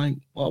kind of like,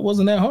 well, it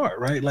wasn't that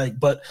hard. Right. Like,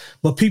 but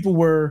people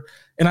were,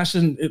 and I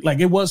shouldn't,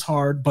 it was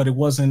hard, but it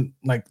wasn't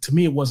like, to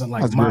me, it wasn't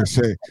like,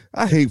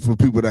 I hate for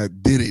people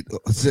that did it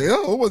say,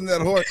 oh, it wasn't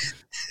that hard.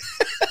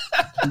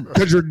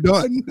 Because you're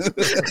done.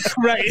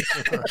 Right.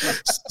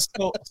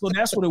 So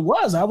that's what it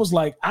was. I was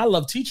like, I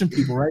love teaching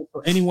people, right?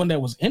 So anyone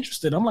that was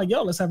interested, I'm like,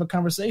 yo, let's have a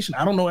conversation.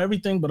 I don't know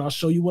everything, but I'll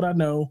show you what I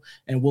know,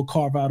 and we'll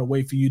carve out a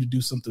way for you to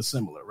do something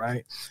similar,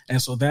 right? And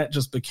so that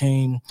just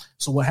became,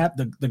 so what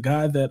happened, the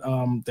guy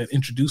that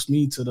introduced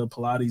me to the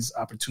Pilates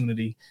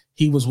opportunity,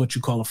 he was what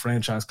you call a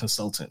franchise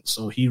consultant.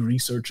 So he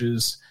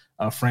researches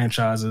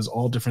franchises,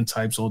 all different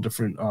types, all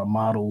different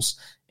models.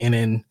 And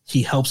then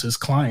he helps his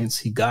clients.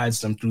 He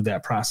guides them through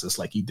that process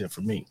like he did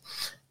for me.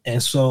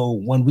 And so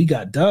when we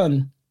got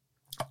done,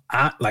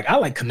 I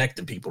like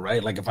connecting people,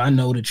 right? Like if I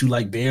know that you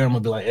like beer, I'm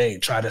gonna be like, hey,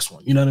 try this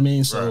one. You know what I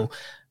mean? Right. So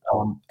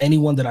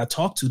anyone that I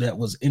talked to that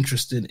was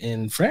interested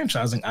in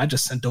franchising, I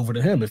just sent over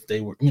to him if they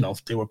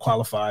were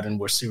qualified and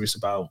were serious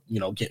about,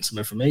 getting some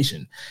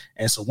information.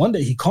 And so one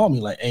day he called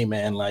me like, hey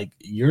man, like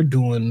you're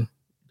doing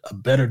a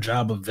better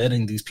job of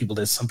vetting these people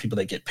than some people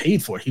that get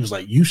paid for it. He was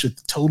like, you should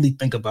totally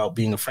think about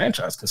being a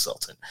franchise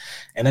consultant.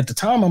 And at the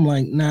time I'm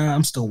like, nah,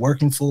 I'm still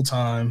working full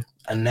time.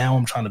 And now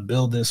I'm trying to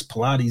build this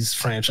Pilates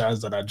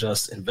franchise that I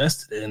just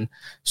invested in.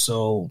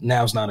 So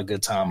now's not a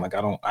good time. Like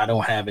I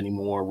don't have any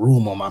more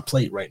room on my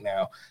plate right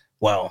now.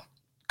 Well,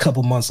 a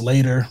couple months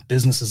later,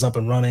 business is up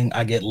and running.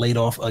 I get laid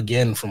off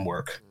again from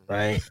work.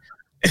 Right.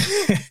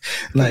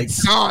 Like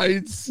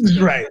sides.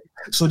 Right.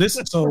 So I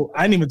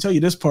didn't even tell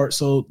you this part.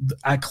 So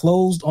I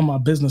closed on my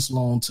business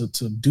loan to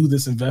do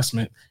this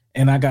investment,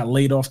 and I got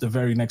laid off the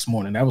very next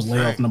morning. That was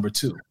layoff number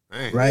 2.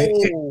 Right.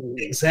 Oh.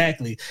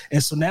 Exactly.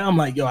 And so now I'm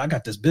like, yo, I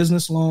got this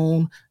business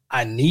loan.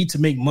 I need to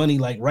make money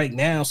like right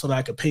now so that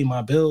I could pay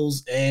my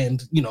bills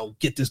and,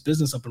 get this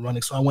business up and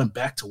running. So I went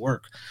back to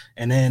work,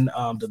 and then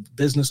the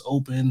business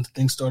opened,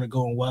 things started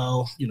going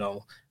well,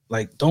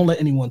 like don't let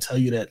anyone tell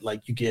you that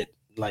like you get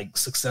like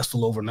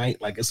successful overnight.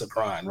 Like it's a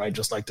grind, right?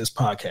 Just like this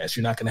podcast,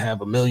 you're not going to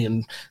have 1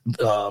 million,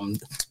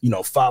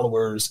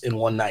 followers in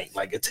one night.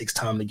 Like it takes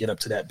time to get up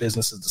to that.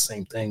 Business is the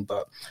same thing.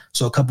 But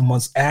so a couple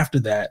months after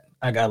that,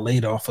 I got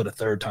laid off for the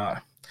 3rd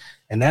time.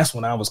 And that's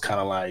when I was kind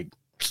of like,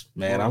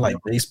 man, I like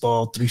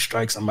baseball. 3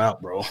 strikes, I'm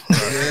out, bro.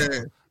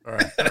 Yeah. All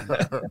right.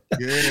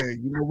 Yeah.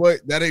 You know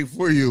what? That ain't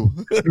for you.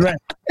 Right.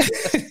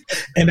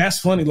 And that's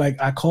funny.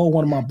 Like I called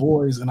one of my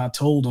boys and I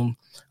told him,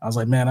 I was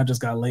like, man, I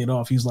just got laid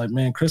off. He's like,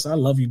 man, Chris, I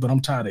love you, but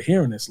I'm tired of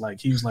hearing this. Like,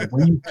 he was like,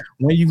 when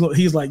you go,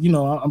 he's like,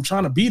 I'm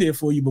trying to be there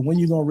for you, but when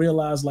you gonna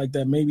realize like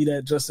that, maybe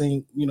that just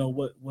ain't,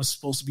 what's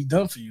supposed to be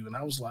done for you. And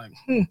I was like,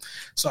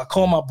 So I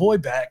called my boy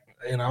back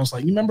and I was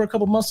like, you remember a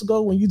couple months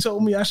ago when you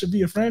told me I should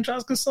be a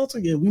franchise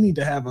consultant? Yeah, we need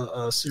to have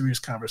a serious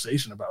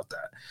conversation about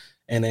that.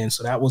 And then,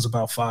 so that was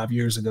about 5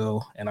 years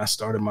ago. And I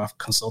started my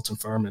consulting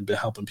firm and been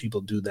helping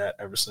people do that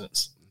ever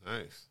since.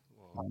 Nice.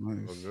 Oh,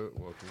 nice. Well, good.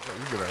 Well,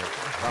 you get a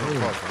round of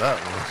applause for that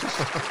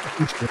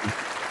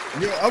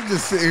one. Yeah, I'm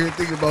just sitting here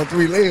thinking about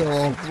 3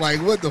 layoffs.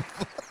 Like, what the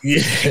fuck?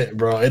 Yeah,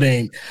 bro, it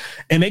ain't.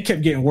 And they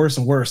kept getting worse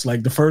and worse.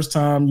 Like the first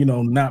time,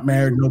 not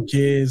married, no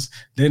kids.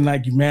 Then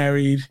like you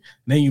married,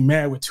 then you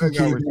married with 2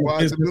 kids.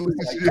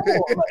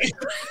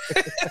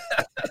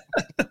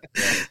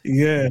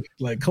 Yeah,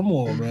 like come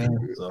on,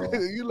 man. So.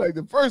 You like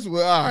the first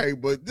one, all right,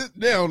 but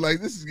now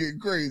like this is getting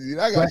crazy.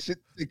 I got shit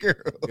to take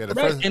care of. Yeah,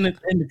 right. And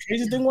the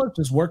crazy thing was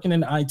just working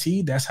in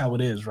IT. That's how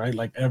it is, right?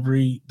 Like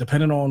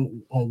depending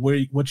on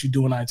what you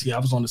do in IT. I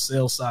was on the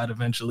sales side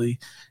eventually,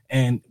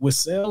 and with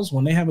sales,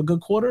 when they have a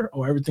good quarter,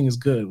 everything is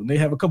good. When they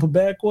have a couple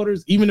bad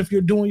quarters, even if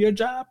you're doing your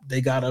job,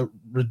 they gotta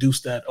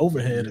reduce that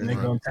overhead, and they're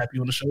gonna tap you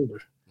on the shoulder.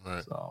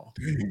 Right. So,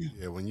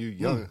 yeah, when you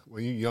young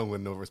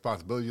with no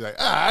responsibility, you're like,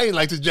 I ain't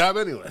like this job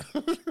anyway.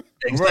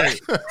 Right.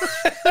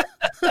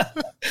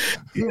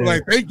 You're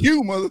like, thank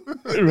you, mother.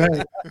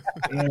 Right.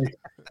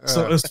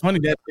 So it's funny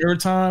that 3rd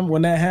time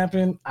when that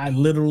happened, I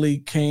literally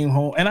came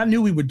home and I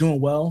knew we were doing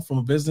well from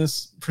a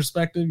business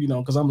perspective,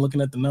 because I'm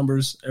looking at the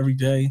numbers every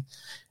day,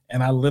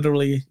 and I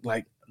literally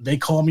like they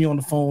called me on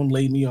the phone,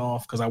 laid me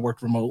off because I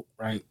worked remote,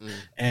 right?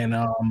 And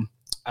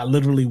I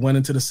literally went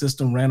into the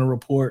system, ran a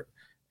report,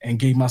 and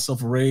gave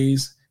myself a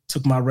raise.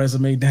 Took my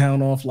resume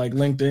down off like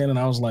LinkedIn, and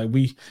I was like,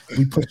 "We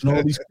pushing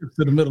all these scripts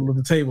to the middle of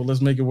the table.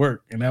 Let's make it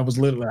work." And that was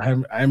literally I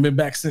haven't been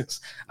back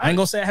since. I ain't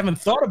gonna say I haven't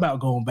thought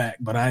about going back,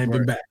 but I ain't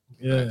been back.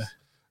 Yeah,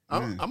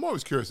 I'm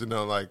always curious to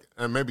know, like,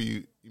 and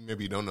maybe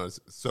you don't know this.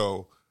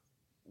 So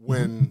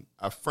when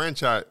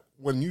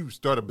when you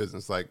start a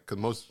business, like,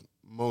 because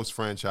most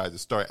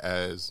franchises start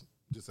as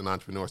just an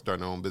entrepreneur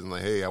starting their own business,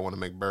 like, hey, I want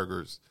to make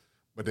burgers,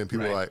 but then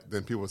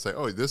people say,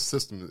 oh, this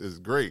system is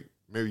great.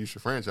 Maybe you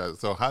should franchise it.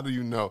 So how do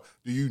you know?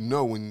 Do you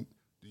know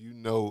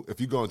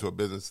if you go into a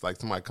business, like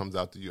somebody comes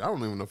out to you? I don't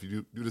even know if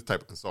you do this type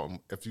of consulting.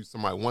 If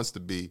somebody wants to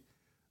be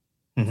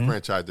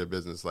franchise their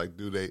business, like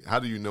how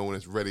do you know when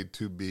it's ready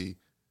to be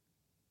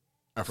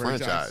a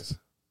franchise?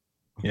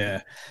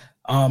 Yeah.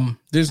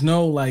 There's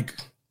no like,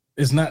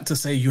 it's not to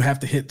say you have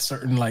to hit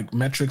certain like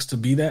metrics to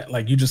be that.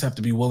 Like you just have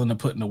to be willing to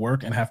put in the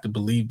work and have to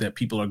believe that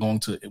people are going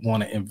to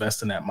want to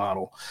invest in that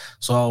model.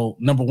 So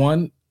number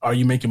one, are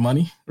you making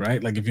money,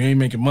 right? Like if you ain't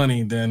making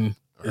money, then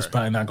it's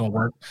probably not going to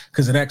work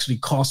because it actually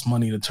costs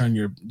money to turn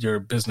your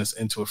business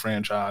into a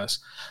franchise.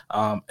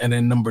 And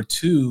then number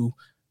two,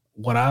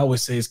 what I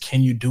always say is,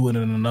 can you do it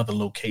in another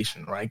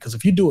location, right? Because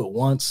if you do it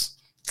once,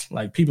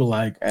 like people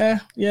like,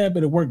 yeah,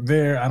 but it worked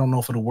there. I don't know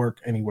if it'll work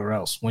anywhere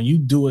else. When you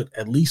do it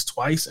at least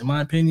twice, in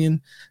my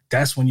opinion,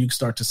 that's when you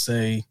start to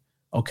say,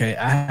 okay,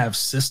 I have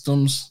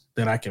systems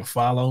that I can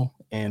follow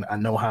and I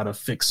know how to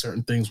fix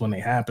certain things when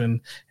they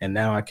happen. And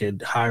now I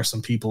could hire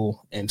some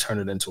people and turn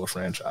it into a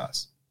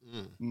franchise.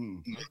 Okay.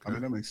 I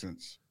mean, that makes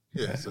sense.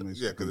 Yeah.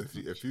 Because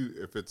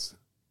if it's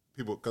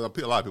people, because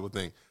a lot of people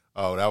think,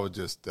 oh, that was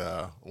just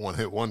one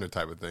hit wonder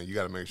type of thing. You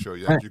got to make sure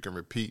you can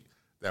repeat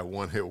that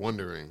one hit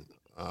wondering.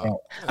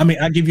 I mean,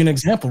 I'll give you an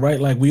example, right?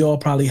 Like we all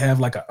probably have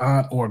like an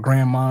aunt or a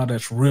grandma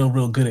that's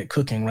real good at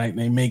cooking, right? And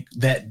they make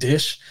that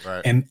dish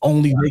and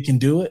only they can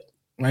do it.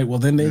 Right. Well,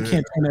 then they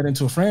can't turn that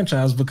into a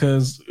franchise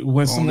because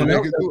when someone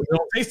else does it,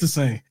 don't taste the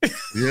same.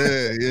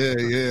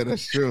 Yeah.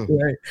 That's true.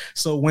 Right.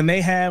 So when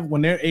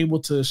they're able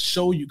to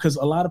show you, because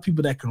a lot of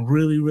people that can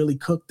really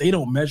cook, they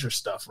don't measure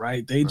stuff,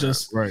 right? They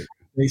just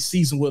they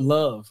season with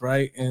love,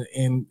 right?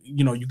 And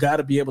you know, you got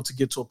to be able to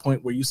get to a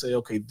point where you say,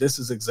 okay, this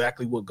is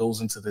exactly what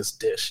goes into this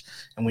dish,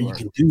 and when you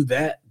can do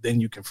that,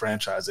 then you can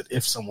franchise it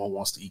if someone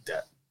wants to eat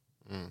that.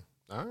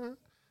 All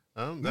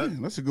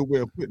right. That's a good way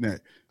of putting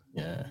that.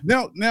 Yeah.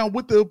 Now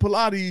with the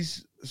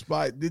Pilates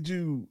spot, did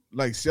you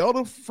like sell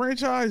the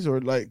franchise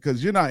or like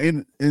because you're not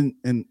into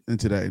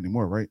that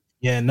anymore, right?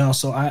 Yeah, no.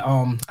 So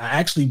I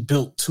actually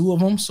built two of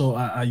them. So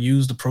I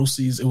used the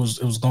proceeds. It was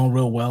going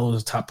real well. It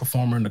was a top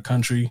performer in the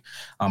country.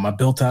 I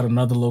built out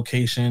another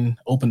location,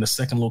 opened a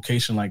second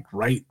location like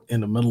right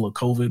in the middle of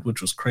COVID,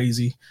 which was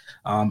crazy.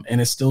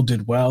 And it still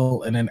did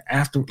well. And then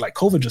after, like,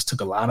 COVID just took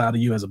a lot out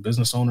of you as a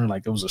business owner.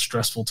 Like, it was a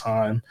stressful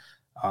time.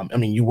 I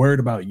mean, you're worried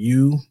about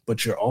you,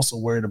 but you're also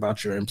worried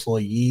about your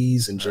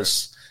employees and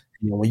just,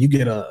 you know, when you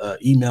get a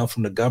email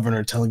from the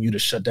governor telling you to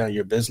shut down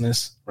your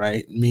business,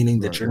 right? Meaning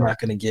that you're not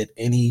going to get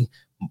any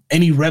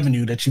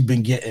revenue that you've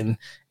been getting.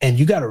 And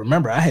you got to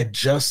remember, I had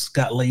just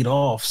got laid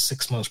off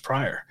 6 months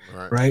prior,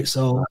 right?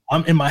 So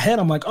I'm in my head,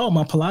 I'm like, oh,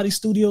 my Pilates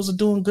studios are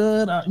doing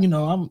good.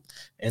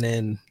 And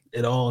then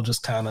it all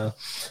just kind of,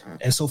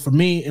 and so for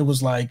me, it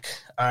was like,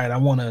 all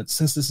right,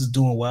 since this is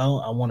doing well,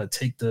 I want to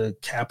take the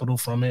capital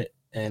from it.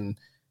 And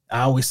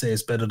I always say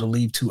it's better to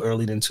leave too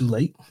early than too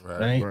late,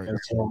 right? And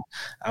so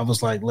I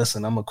was like,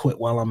 listen, I'm going to quit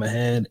while I'm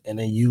ahead and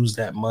then use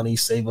that money,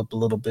 save up a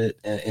little bit,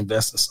 and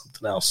invest in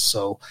something else.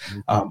 So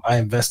I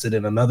invested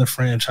in another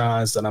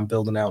franchise that I'm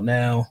building out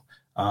now,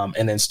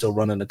 and then still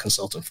running the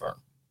consulting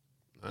firm.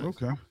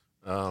 Okay.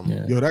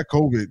 Yo, that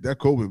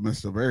COVID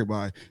messed up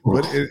everybody.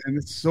 But and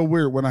it's so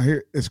weird when I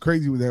hear, it's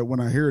crazy with that when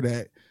I hear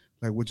that,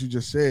 like what you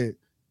just said,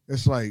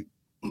 it's like,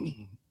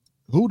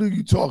 who do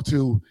you talk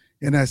to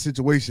in that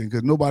situation?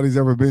 Because nobody's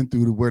ever been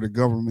through where the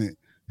government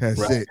has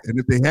said, and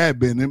if they had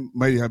been, it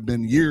might have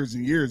been years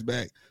and years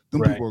back.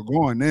 Them people are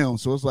gone now,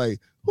 so it's like,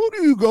 who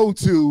do you go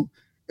to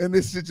in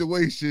this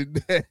situation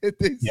that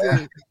they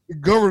say the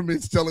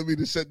government's telling me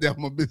to shut down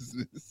my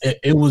business?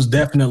 It was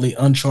definitely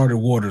uncharted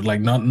water.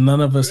 Like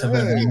none of us have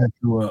ever been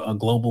through a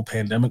global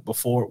pandemic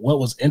before. What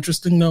was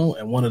interesting though,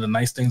 and one of the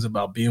nice things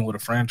about being with a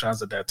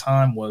franchise at that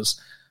time was,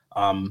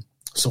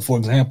 so for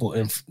example,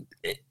 if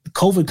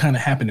COVID kind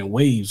of happened in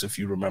waves, if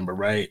you remember,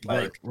 right?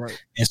 Like,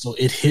 and so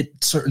it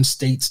hit certain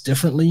states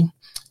differently.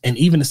 And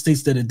even the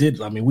states that it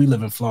did, I mean, we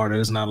live in Florida.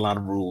 There's not a lot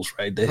of rules,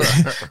 right?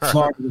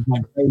 Florida was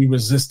like very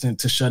resistant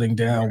to shutting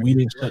down. We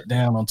didn't shut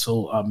down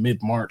until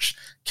mid-March.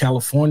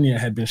 California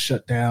had been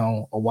shut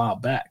down a while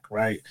back,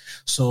 right?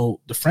 So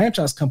the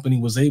franchise company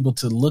was able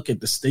to look at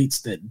the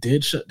states that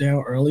did shut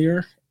down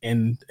earlier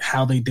and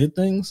how they did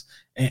things,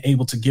 and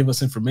able to give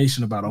us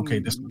information about, okay,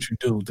 this is what you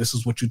do. This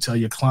is what you tell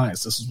your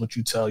clients. This is what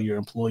you tell your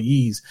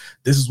employees.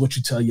 This is what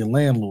you tell your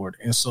landlord.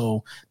 And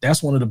so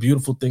that's one of the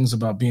beautiful things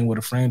about being with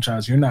a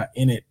franchise. You're not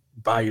in it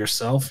by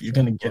yourself. You're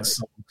gonna get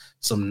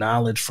some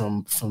knowledge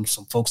from some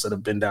folks that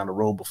have been down the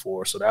road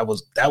before. So that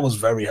was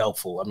very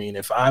helpful. I mean,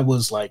 if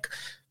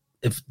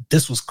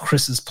this was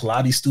Chris's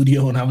Pilates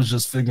studio and I was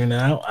just figuring it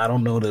out, I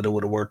don't know that it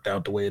would have worked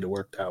out the way it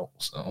worked out.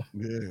 So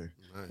yeah.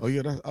 Nice. Oh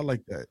yeah, I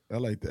like that. I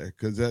like that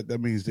because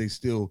that means they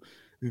still,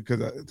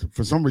 because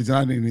for some reason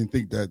I didn't even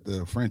think that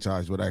the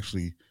franchise would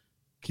actually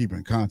keep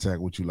in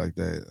contact with you like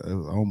that. I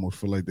almost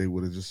feel like they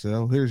would have just said,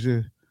 "Oh, here's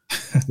your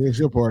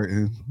part,"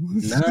 and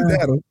get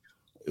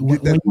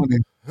that money.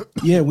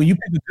 Yeah, when you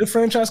pick a good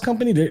franchise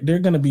company, they're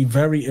going to be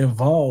very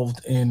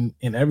involved in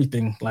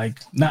everything. Like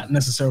not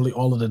necessarily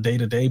all of the day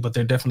to day, but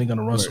they're definitely going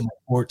to run some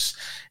reports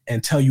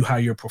and tell you how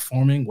you're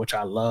performing, which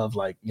I love.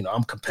 Like, you know,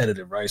 I'm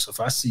competitive, right? So if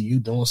I see you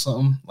doing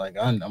something, like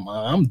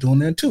I'm doing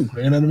that too.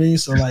 You know what I mean?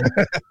 So like,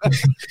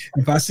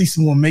 if I see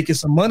someone making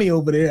some money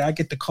over there, I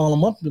get to call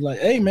them up and be like,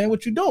 "Hey man,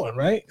 what you doing?"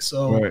 Right?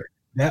 So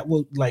that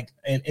was like,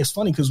 and it's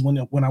funny because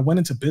when I went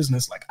into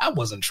business, like I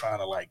wasn't trying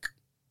to like,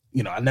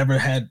 you know,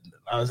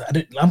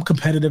 I'm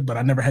competitive, but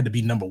I never had to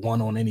be number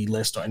one on any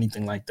list or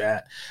anything like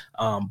that.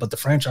 But the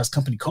franchise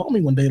company called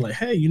me one day like,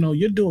 "Hey, you know,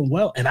 you're doing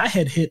well." And I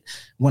had hit,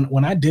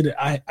 when I did it,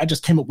 I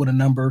just came up with a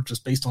number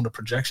just based on the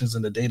projections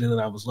and the data that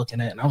I was looking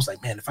at. And I was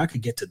like, man, if I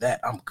could get to that,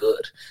 I'm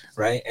good.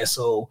 Right. And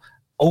so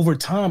over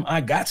time, I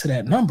got to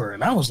that number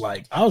and I was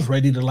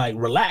ready to like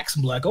relax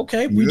and be like,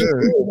 okay, we just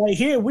right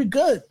here, we're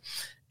good.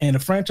 And the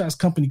franchise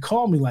company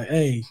called me like,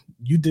 "Hey,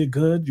 you did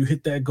good. You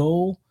hit that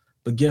goal.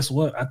 But guess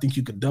what? I think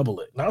you could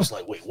double it." And I was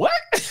like, "Wait, what?"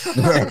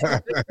 You know what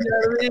I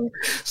mean?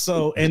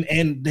 So,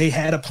 and they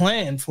had a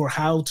plan for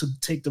how to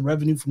take the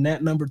revenue from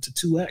that number to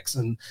 2x.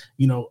 And,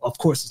 you know, of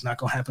course, it's not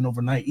going to happen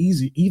overnight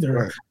either.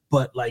 Right.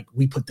 But like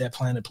we put that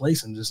plan in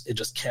place and it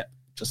just kept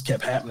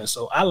happening.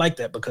 So I like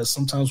that because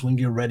sometimes when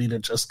you're ready to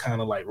just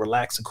kind of like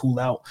relax and cool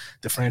out,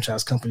 the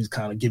franchise companies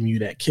kind of giving you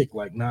that kick.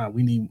 Like, nah,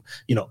 we need,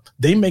 you know,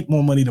 they make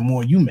more money the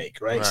more you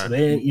make, right? So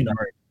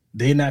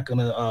they're not going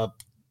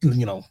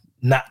to,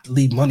 not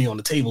leave money on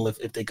the table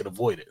if they could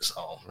avoid it.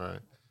 So right.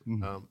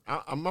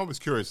 I'm always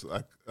curious,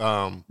 like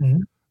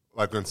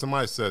like when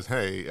somebody says,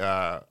 "Hey,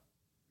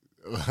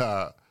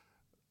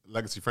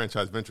 Legacy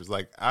Franchise Ventures,"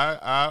 like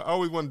I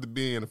always wanted to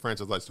be in a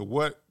franchise. Like, so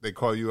what? They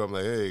call you, I'm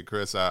like, "Hey,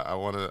 Chris, I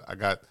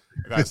got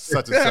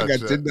such and such. I got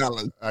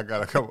 $10. I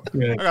got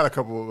a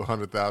couple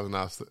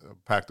 $100,000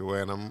 packed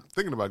away, and I'm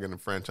thinking about getting a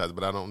franchise,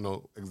 but I don't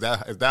know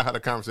exactly. Is that how the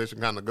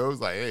conversation kind of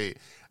goes? Like, hey,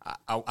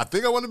 I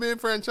think I want to be in a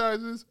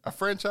franchise,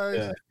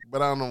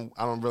 but I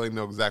don't really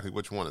know exactly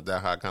which one. Is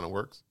that how it kind of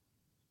works?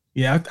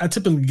 Yeah, I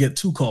typically get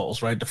two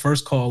calls, right? The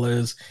first call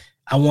is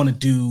I want to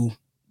do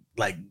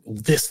like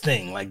this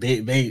thing. Like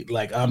they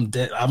like I'm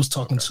dead. I was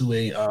talking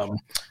to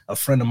a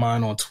friend of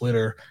mine on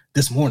Twitter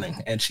this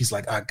morning, and she's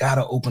like, "I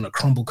gotta open a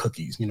Crumble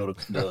Cookies, you know,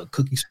 the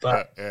cookie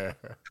spot."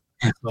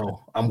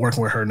 So I'm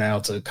working with her now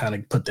to kind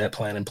of put that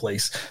plan in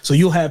place. So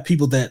you'll have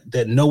people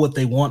that know what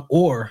they want,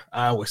 or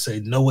I always say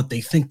know what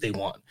they think they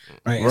want,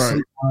 right?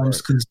 Sometimes,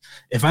 because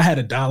if I had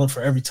 $1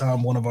 for every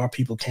time one of our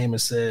people came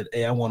and said,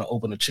 "Hey, I want to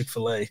open a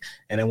Chick-fil-A,"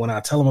 and then when I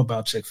tell them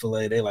about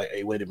Chick-fil-A, they're like,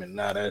 "Hey, wait a minute,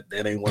 nah, that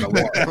ain't what I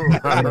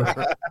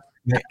want."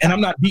 And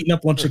I'm not beating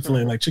up on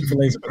Chick-fil-A. Like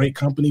Chick-fil-A is a great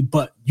company,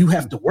 but you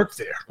have to work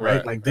there,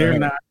 right? Like they're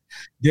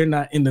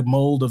not in the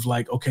mold of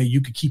like, okay, you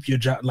could keep your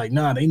job. Like,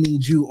 nah, they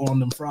need you on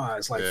them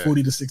fries like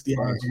 40 to 60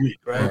 hours a week,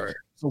 right?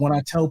 So when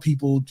I tell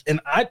people, and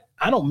I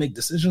don't make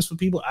decisions for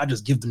people, I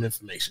just give them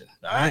information.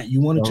 All right,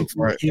 you want a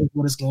Chick-fil-A, here's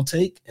what it's going to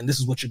take, and this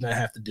is what you're going to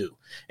have to do.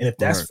 And if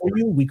that's for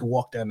you, we can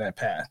walk down that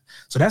path.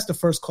 So that's the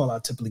first call I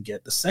typically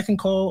get. The second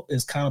call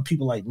is kind of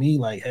people like me,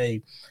 like,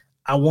 "Hey,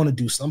 I want to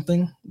do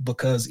something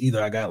because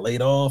either I got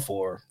laid off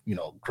or, you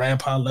know,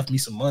 grandpa left me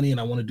some money and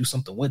I want to do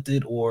something with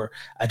it, or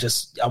I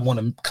want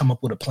to come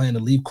up with a plan to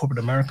leave corporate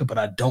America, but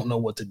I don't know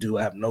what to do.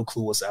 I have no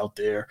clue what's out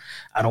there.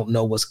 I don't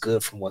know what's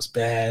good from what's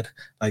bad."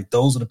 Like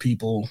those are the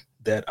people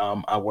that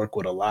I work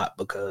with a lot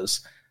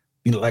because,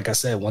 you know, like I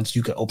said, once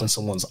you can open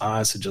someone's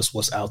eyes to just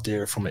what's out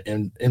there from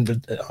an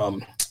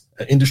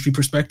industry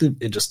perspective,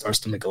 it just starts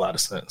to make a lot of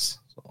sense.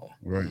 So.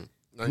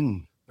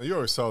 You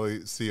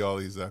always see all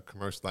these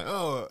commercials like,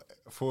 "Oh,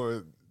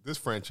 for this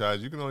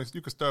franchise, you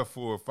can start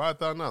for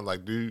 $5,000."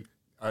 Like,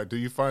 do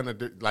you find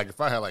that like if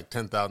I had like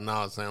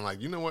 $10,000 saying like,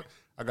 "You know what,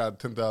 I got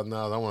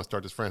 $10,000, I want to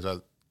start this franchise,"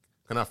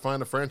 can I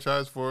find a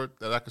franchise for it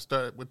that I can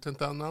start with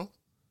 $10,000?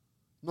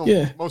 No,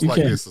 most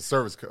likely it's a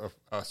service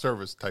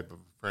type of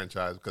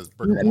franchise because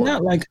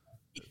not like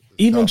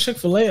even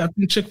Chick-fil-A. I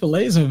think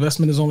Chick-fil-A's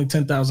investment is only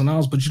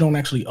 $10,000, but you don't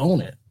actually own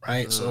it,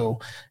 right?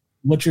 So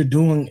what you're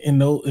doing in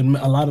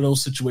a lot of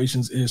those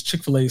situations is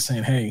Chick-fil-A is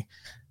saying, "Hey,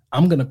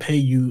 I'm going to pay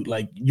you,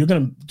 like, you're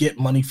going to get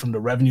money from the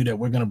revenue that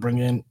we're going to bring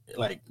in."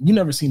 Like, you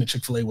never seen a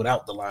Chick-fil-A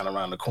without the line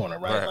around the corner,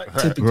 right?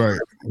 Typically,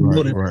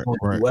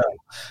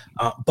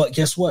 but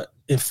guess what?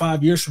 In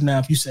 5 years from now,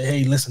 if you say,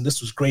 "Hey, listen, this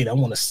was great, I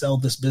want to sell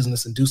this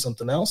business and do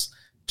something else,"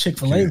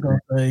 Chick-fil-A is going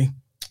to say,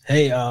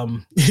 hey,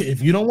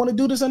 if you don't want to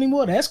do this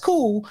anymore, that's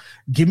cool.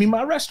 Give me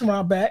my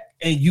restaurant back,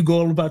 and you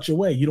go about your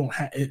way. You don't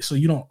have it, so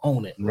you don't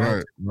own it,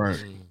 right?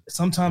 Right.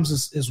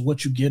 Sometimes it's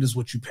what you get is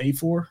what you pay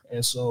for,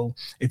 and so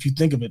if you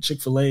think of it,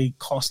 Chick-fil-A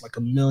costs like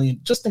 $1 million.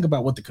 Just think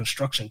about what the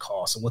construction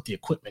costs and what the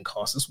equipment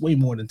costs. It's way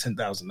more than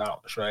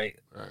 $10,000, right?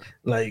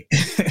 Like,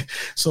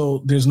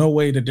 so there's no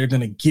way that they're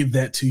going to give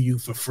that to you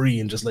for free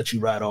and just let you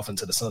ride off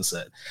into the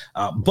sunset.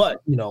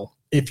 But you know,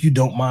 if you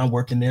don't mind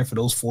working there for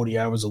those 40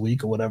 hours a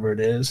week or whatever it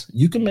is,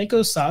 you can make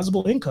a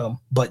sizable income,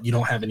 but you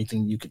don't have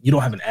anything you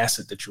don't have an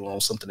asset that you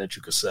own, something that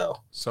you could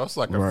sell. So it's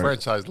like a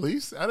franchise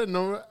lease. I didn't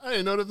know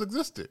this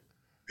existed.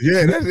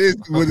 Yeah, that is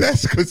what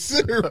that's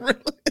considered. Really.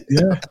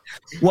 Yeah.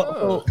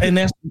 Well, and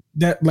that's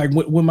that. Like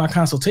with my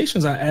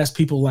consultations, I ask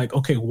people like,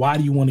 okay, why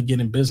do you want to get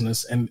in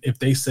business? And if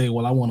they say,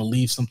 well, I want to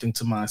leave something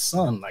to my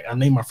son, like I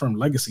name my firm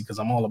Legacy because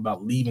I'm all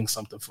about leaving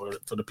something for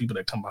the people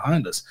that come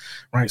behind us,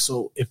 right?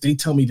 So if they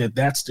tell me that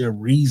that's their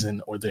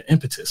reason or their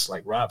impetus,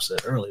 like Rob said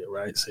earlier,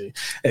 right? See,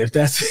 if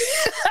that's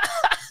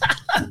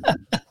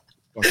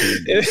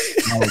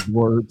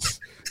words.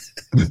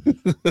 If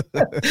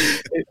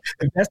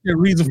that's their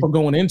reason for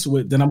going into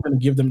it, then I'm going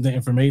to give them the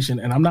information,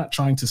 and I'm not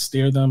trying to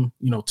steer them,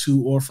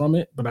 to or from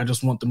it, but I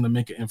just want them to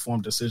make an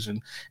informed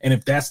decision. And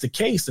if that's the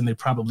case, then they're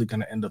probably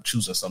going to end up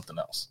choosing something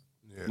else.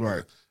 Yeah,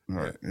 right.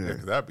 Yeah,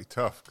 because that'd be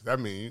tough. I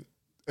mean,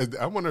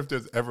 I wonder if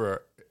there's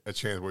ever a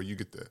chance where you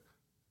get to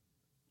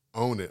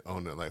own it,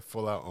 like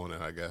full out own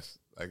it. I guess,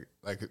 like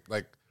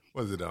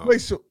what is it?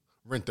 Wait, so.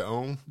 Rent to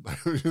own,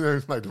 like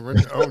the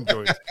rent to own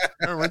joint.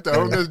 Rent to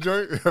own this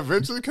joint.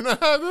 Eventually, can I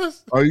have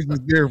this? Oh, you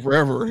just there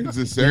forever. It's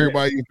just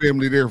everybody in your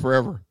family there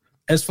forever.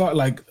 As far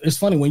it's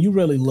funny when you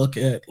really look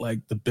at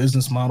like the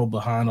business model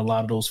behind a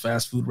lot of those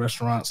fast food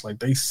restaurants. Like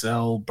they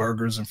sell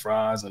burgers and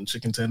fries and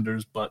chicken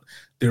tenders, but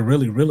they're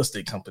really real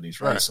estate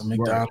companies, right? So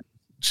McDonald's,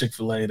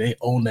 Chick-fil-A, they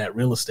own that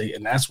real estate,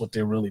 and that's what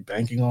they're really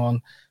banking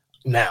on.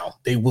 Now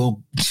they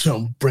will,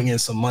 bring in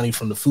some money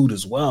from the food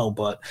as well,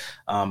 but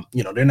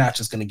they're not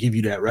just going to give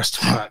you that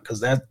restaurant because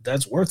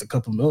that's worth a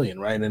couple million,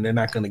 right? And they're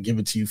not going to give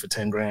it to you for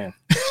 $10,000.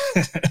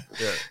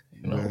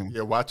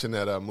 Yeah, watching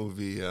that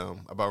movie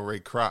about Ray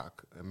Kroc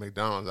at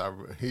McDonald's.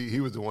 He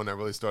was the one that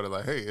really started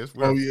like, hey,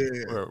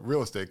 we're a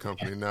real estate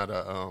company, not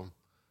a.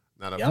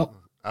 Yep.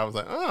 I was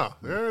like, oh,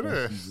 there it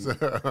is.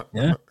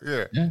 Yeah.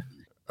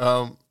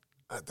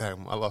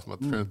 Damn, I lost my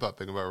train of thought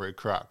thinking about Ray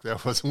Kroc.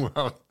 That wasn't what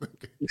I was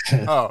thinking.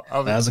 It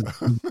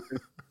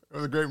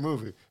was a great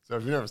movie. So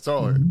if you never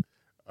saw it,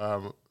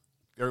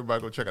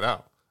 everybody go check it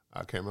out. I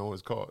can't remember what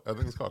it's called. I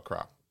think it's called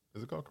Kroc.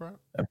 Is it called Kroc?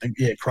 I think,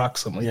 Kroc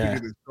something, yeah. I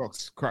think it's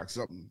Kroc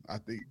something. I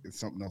think it's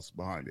something else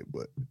behind it,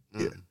 but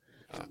yeah.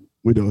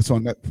 We do. It's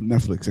on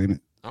Netflix, ain't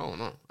it? I don't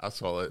know. I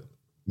saw it.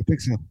 I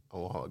think so. A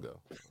while ago.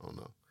 I don't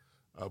know.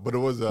 But it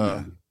was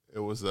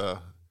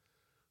a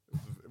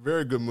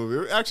very good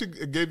movie.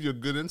 It gave you a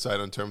good insight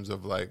in terms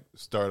of like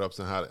startups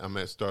and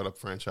startup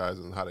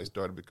franchises and how they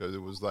started, because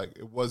it was like,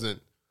 it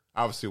wasn't,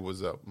 obviously it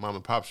was a mom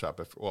and pop shop.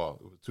 It was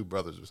two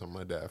brothers or something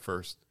like that at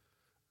first.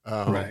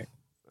 Right.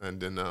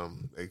 And then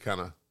they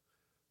kind of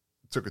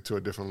took it to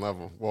a different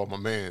level. Well, my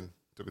man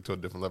took it to a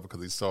different level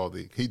because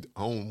he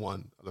owned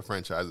one of the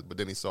franchises, but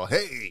then he saw,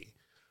 hey,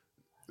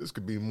 this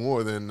could be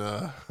more than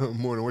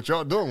what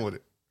y'all doing with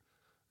it.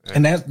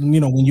 And that,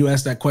 when you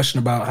ask that question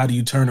about how do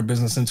you turn a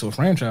business into a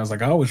franchise,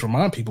 like I always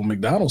remind people,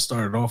 McDonald's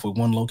started off with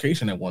one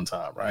location at one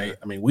time, right? Yeah.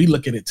 I mean, we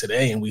look at it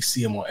today and we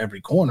see them on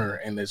every corner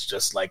and it's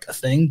just like a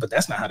thing, but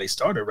that's not how they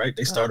started, right?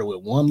 They started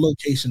with one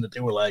location that they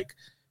were like,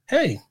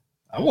 hey,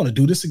 I want to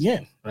do this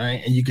again,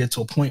 right? And you get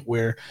to a point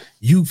where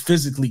you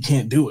physically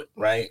can't do it,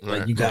 right?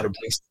 Like you got to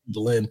bring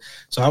people in.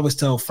 So I always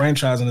tell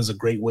franchising is a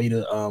great way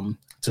to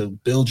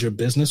build your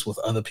business with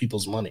other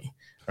people's money.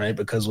 Right,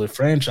 because with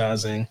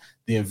franchising,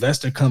 the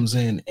investor comes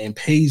in and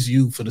pays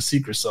you for the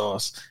secret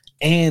sauce,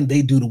 and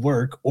they do the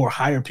work or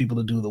hire people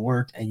to do the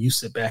work, and you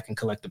sit back and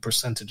collect the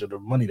percentage of the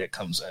money that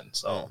comes in.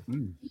 So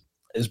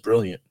it's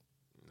brilliant.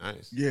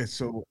 Nice. Yeah.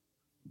 So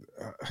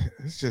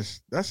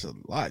that's a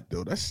lot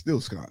though. That's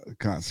still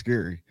kind of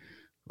scary.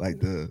 Like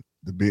the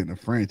being a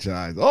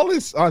franchise, all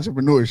this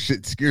entrepreneur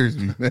shit scares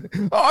me, man.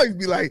 I always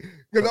be like,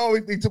 because I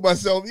always think to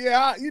myself,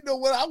 you know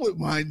what, I wouldn't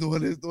mind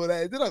doing this, doing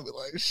that. And then I'll be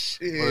like,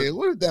 shit,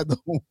 what if that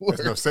don't work?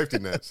 There's no safety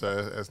net,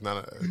 so it's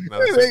not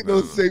it ain't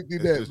no safety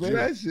net, man.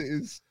 That shit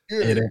is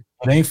scary. It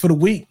ain't for the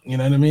weak, you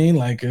know what I mean?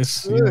 Like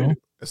it's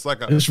it's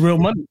like it's real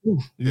money too,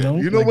 you know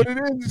like, what it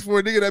is? It's for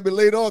a nigga that been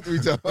laid off 3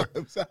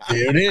 times. There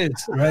it is,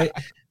 right?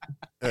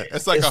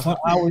 It's like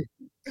I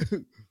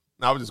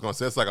was just gonna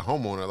say it's like a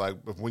homeowner. Like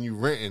when you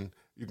renting,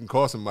 you can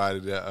call somebody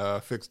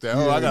to fix that.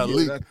 I got a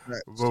leak.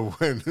 But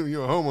when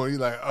you're a homeowner, you're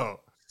like,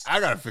 I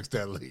got to fix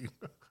that leak.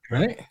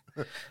 Right.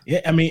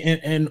 Yeah. I mean,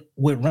 and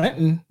with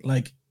renting,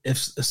 like if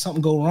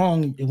something go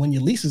wrong, when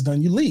your lease is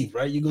done, you leave,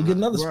 right? You go get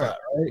another spot,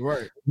 right?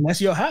 Right. And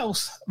that's your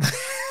house.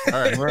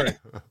 Right.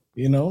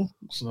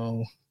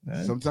 So.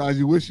 Sometimes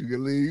you wish you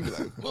could leave.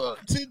 Like,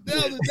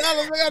 $10,000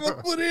 I got to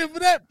put in for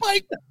that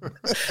pipe.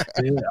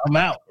 Yeah, I'm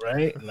out,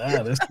 right?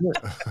 Nah, that's good.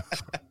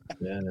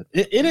 Yeah.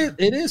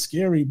 It is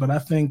scary, but I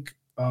think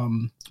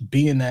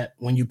being that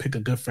when you pick a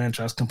good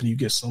franchise company, you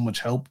get so much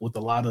help with a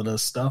lot of the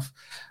stuff.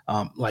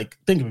 Like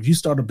think of if you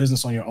start a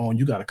business on your own,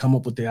 you got to come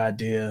up with the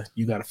idea.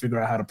 You got to figure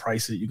out how to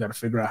price it. You got to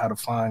figure out how to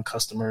find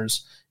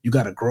customers. You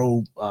got to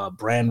grow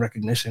brand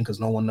recognition because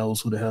no one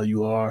knows who the hell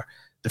you are.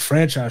 The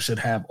franchise should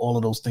have all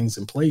of those things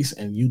in place,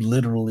 and you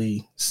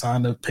literally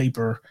sign the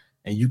paper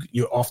and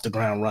you're off the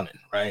ground running,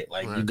 right?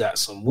 Like you got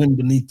some wind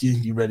beneath you,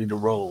 you're ready to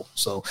roll.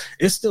 So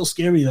it's still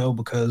scary though,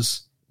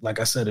 because like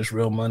I said, it's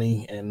real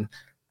money, and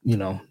you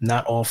know,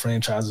 not all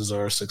franchises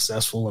are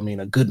successful. I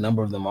mean, a good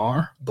number of them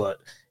are, but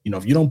you know,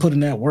 if you don't put in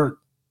that work,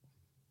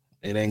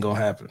 it ain't gonna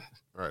happen.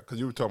 Right, because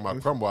you were talking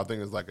about Crumble. I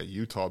think it's like a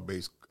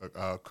Utah-based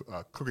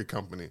cookie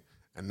company,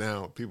 and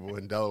now people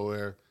in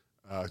Delaware.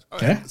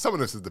 Some of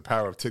this is the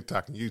power of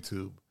TikTok and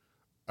YouTube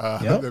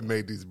that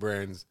made these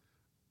brands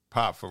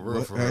pop for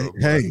real.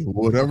 Hey,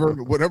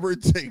 whatever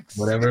it takes,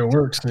 whatever it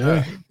works.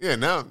 Yeah, yeah.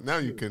 Now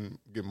you can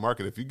get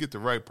marketed if you get the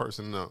right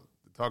person to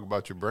talk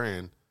about your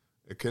brand.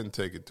 It can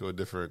take it to a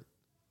different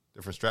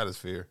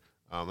stratosphere,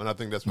 and I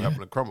think that's what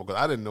happened to Crumble,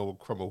 because I didn't know what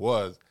Crumble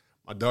was.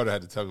 My daughter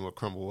had to tell me what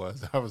Crumble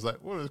was. I was like,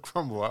 "What is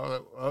Crumble?" I was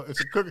like, well,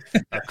 "It's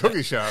a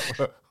cookie shop."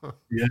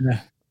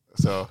 Yeah.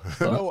 So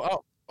I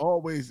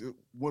always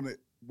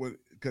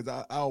because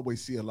I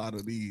always see a lot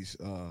of these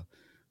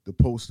the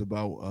post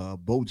about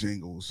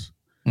Bojangles.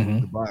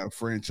 To buy a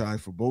franchise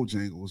for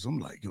Bojangles. I'm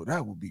like, yo,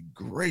 that would be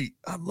great.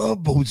 I love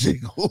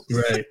Bojangles.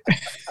 Right.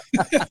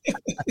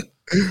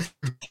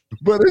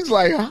 But it's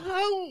like,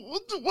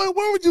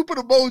 where would you put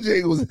a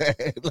Bojangles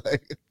at?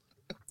 Like,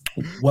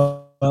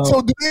 well,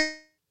 so do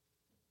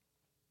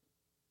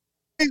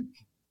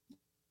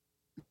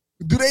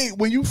they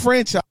when you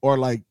franchise, or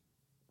like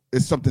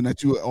it's something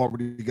that you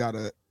already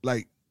gotta,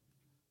 like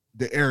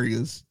the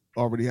areas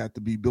already have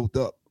to be built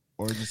up,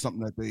 or is it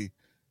something that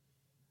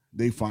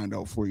they find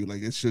out for you,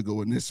 like it should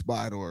go in this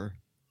spot? Or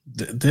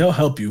they'll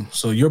help you.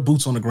 So your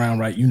boots on the ground,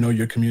 right? You know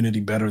your community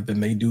better than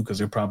they do because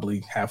they're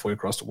probably halfway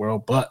across the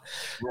world. But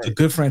the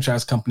good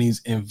franchise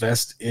companies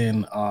invest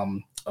in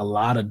a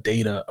lot of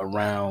data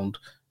around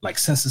like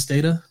census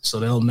data. So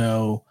they'll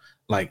know,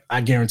 like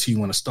I guarantee you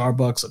when a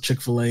Starbucks, a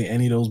Chick-fil-A,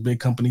 any of those big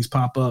companies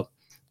pop up,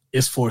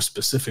 it's for a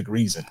specific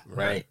reason,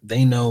 right?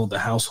 They know the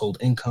household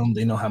income.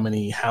 They know how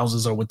many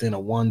houses are within a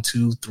 1,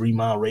 2, 3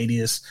 mile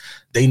radius.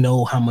 They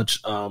know how much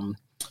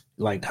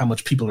how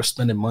much people are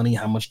spending money,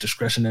 how much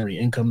discretionary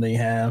income they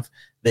have.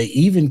 They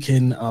even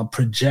can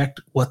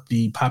project what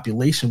the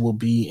population will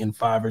be in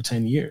 5 or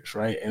 10 years,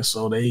 right? And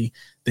so they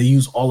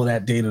use all of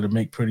that data to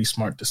make pretty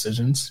smart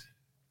decisions,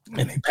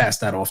 and they pass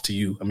that off to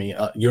you. I mean,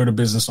 you're the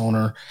business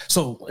owner.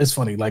 So it's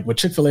funny, like with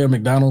Chick-fil-A or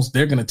McDonald's,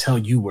 they're going to tell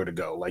you where to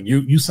go. Like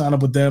you sign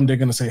up with them, they're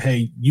going to say,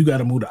 hey, you got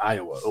to move to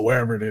Iowa or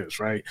wherever it is,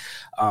 right?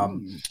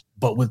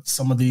 But with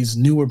some of these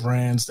newer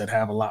brands that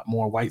have a lot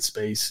more white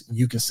space,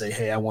 you can say,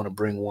 hey, I want to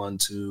bring one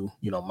to,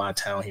 you know, my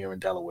town here in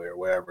Delaware,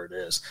 wherever it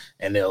is.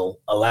 And they'll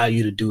allow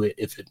you to do it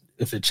if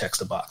it checks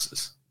the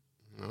boxes.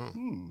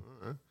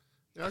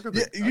 Yeah, I can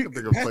think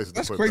of places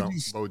to put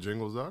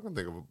Bojangles. I can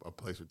think of a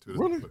place or two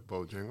to put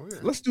Bojangles. Yeah.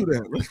 Let's do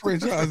that. Let's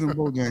franchise in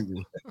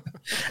Bojangles.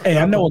 Hey,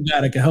 I know a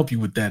guy that can help you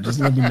with that. Just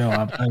let me know.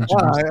 All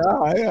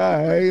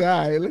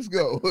right. Let's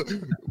go.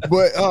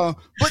 But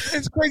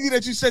it's crazy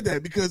that you said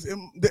that, because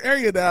in the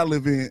area that I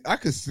live in, I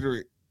consider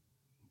it.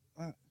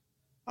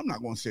 I'm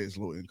not going to say it's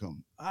low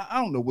income. I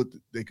don't know what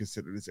they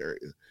consider this area,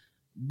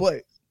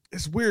 but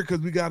it's weird because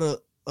we got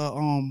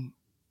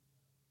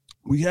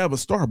we have a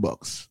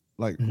Starbucks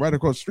like right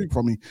across the street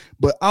from me,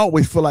 but I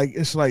always feel like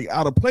it's like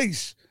out of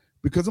place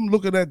because I'm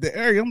looking at the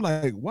area. I'm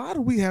like, why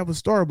do we have a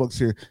Starbucks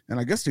here? And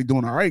I guess they're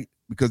doing all right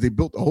because they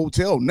built a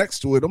hotel next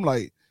to it. I'm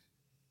like,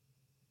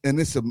 and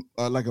it's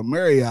like a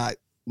Marriott,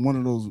 one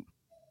of those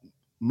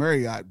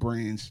Marriott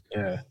brands.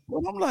 Yeah.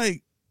 But I'm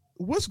like,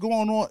 what's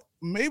going on?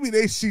 Maybe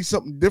they see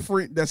something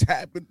different that's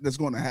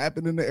going to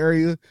happen in the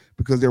area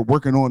because they're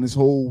working on this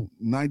whole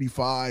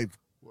 95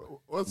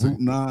 Route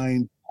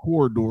 9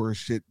 corridor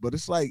shit. But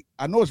it's like,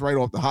 I know it's right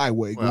off the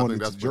highway going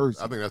into Jersey.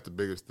 I think that's the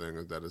biggest thing,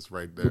 is that it's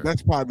right there. But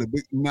that's probably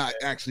not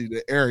actually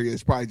the area.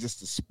 It's probably just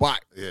the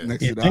spot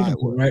next to the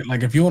highway. Right?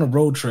 Like if you're on a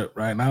road trip,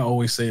 right? And I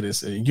always say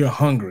this, you're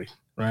hungry,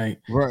 right?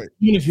 Right.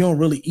 Even if you don't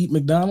really eat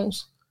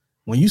McDonald's,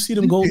 when you see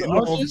them golden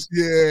arches,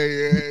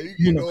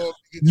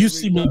 you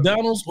see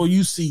McDonald's or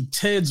you see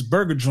Ted's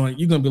Burger Joint,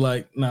 you're gonna be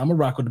like, "Nah, I'm gonna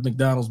rock with the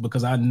McDonald's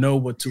because I know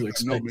what to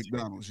expect." I know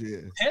McDonald's,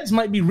 Ted's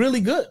might be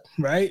really good,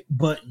 right?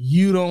 But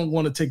you don't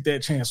want to take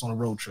that chance on a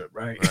road trip,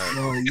 right?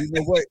 No, you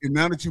know what? And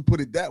now that you put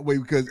it that way,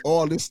 because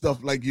all this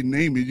stuff, like you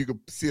name it, you can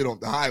see it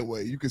off the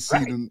highway. You can see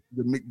the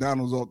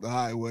McDonald's off the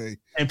highway,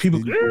 and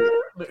people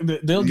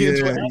they'll get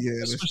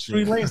into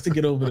street lanes to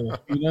get over there.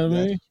 You know what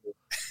I mean?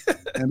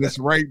 And it's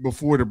right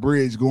before the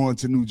bridge going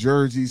to New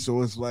Jersey,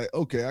 so it's like,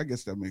 okay, I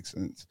guess that makes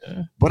sense.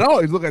 Yeah. But I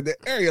always look at the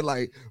area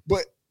like,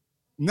 but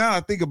now I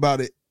think about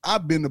it,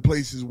 I've been to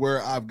places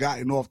where I've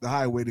gotten off the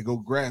highway to go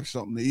grab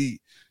something to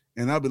eat,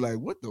 and I'll be like,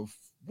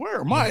 where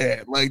am I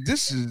at? Like,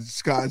 this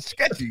is kind of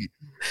sketchy.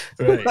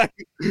 Right.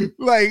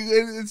 like,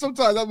 and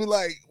sometimes I'll be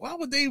like, why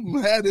would they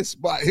even have this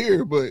spot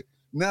here? But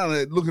now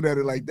that looking at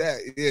it like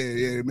that,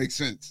 yeah, it makes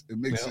sense. It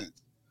makes sense.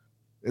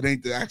 It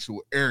ain't the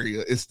actual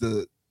area; it's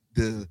the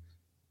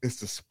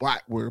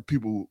spot where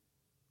people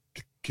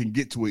can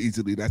get to it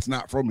easily. That's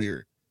not from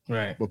here,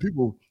 right? But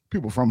people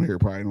from here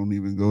probably don't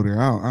even go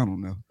there. I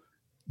don't know.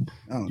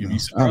 You'd be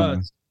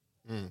surprised.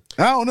 I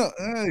don't know.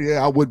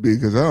 Yeah, I would be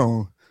because I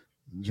don't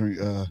drink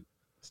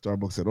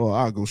Starbucks at all.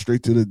 I'll go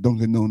straight to the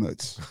Dunkin'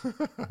 Donuts.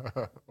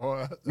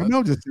 Well,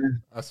 just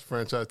that's a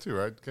franchise too,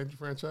 right? Can't you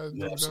franchise?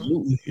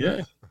 Absolutely,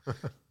 yeah.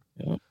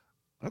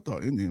 I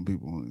thought Indian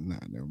people. Nah,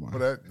 never mind.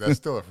 Well, that's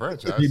still a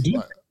franchise,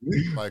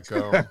 like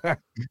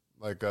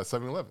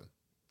 7-Eleven,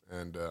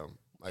 and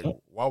like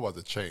Wawa's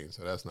a chain,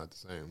 so that's not the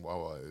same.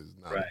 Wawa is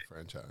not a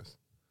franchise.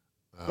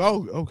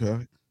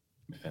 Okay.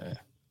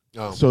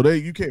 Yeah. So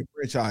you can't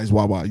franchise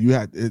Wawa.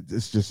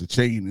 It's just a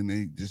chain, and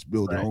they just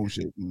build their own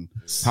shit and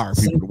hire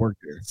people to work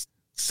there.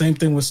 Same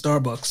thing with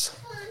Starbucks.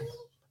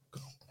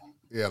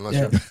 Yeah,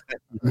 unless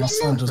my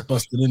son just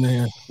busted in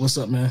there. What's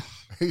up, man?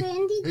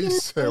 He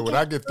said, "When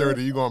I get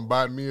 30, you gonna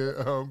buy me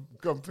a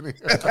company?"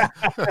 Like,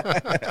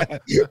 I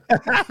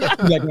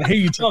hear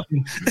you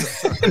talking.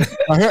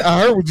 I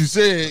heard what you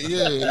said.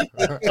 Yeah,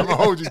 I'm gonna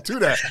hold you to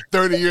that.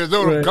 30 years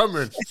old, I'm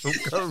coming.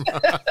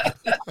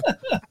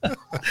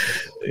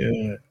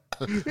 Yeah.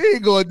 He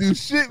ain't gonna do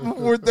shit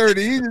before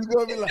 30. He just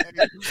gonna be like,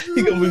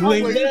 he gonna be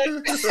linked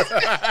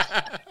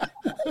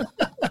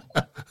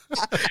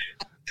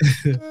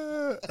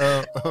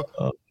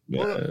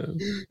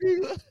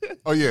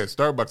Oh yeah,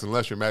 Starbucks.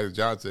 Unless you're Magic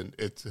Johnson,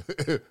 it's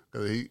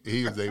because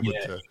he was able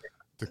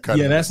to cut.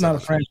 Yeah, that's not a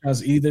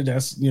franchise either.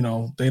 That's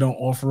they don't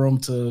offer them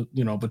to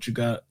but you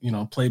got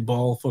play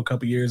ball for a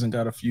couple years and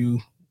got a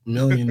few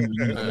million.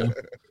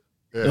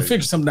 They'll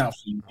figure something out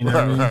for you. You know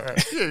what I mean?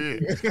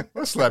 Right. Yeah.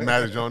 Let's slap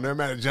Magic on there.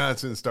 Magic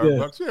Johnson,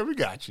 Starbucks. Yeah, we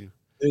got you.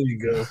 There you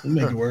go. We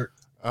make it work.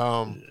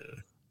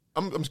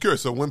 I'm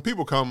curious. So when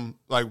people come,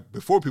 like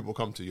before people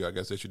come to you, I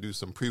guess they should do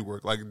some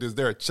pre-work. Like, is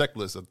there a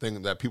checklist of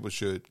things that people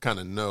should kind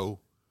of know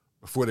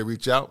before they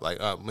reach out? Like,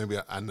 maybe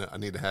I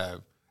need to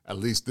have at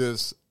least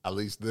this.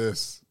 Like, is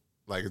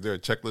there a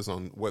checklist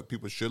on what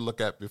people should look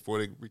at before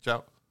they reach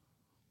out?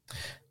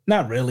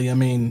 Not really. I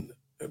mean,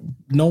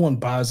 no one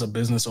buys a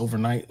business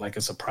overnight. Like,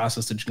 it's a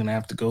process that you're gonna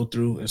have to go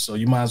through, and so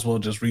you might as well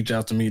just reach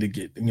out to me to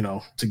get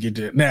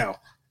there. Now,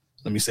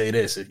 let me say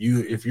this: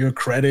 if your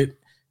credit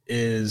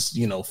is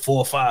 400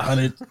 or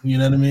 500, you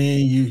know what I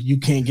mean, you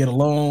can't get a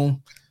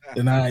loan,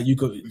 then you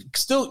can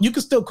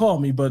still call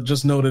me, but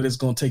just know that it's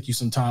going to take you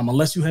some time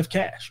unless you have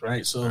cash,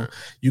 right? So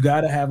you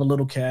got to have a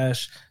little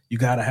cash, you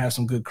got to have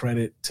some good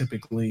credit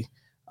typically,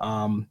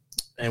 and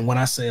when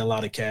I say a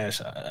lot of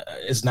cash,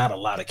 it's not a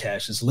lot of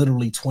cash. It's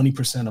literally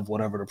 20% of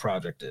whatever the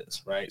project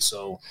is, right?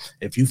 So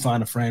if you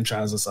find a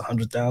franchise that's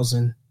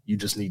 $100,000, you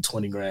just need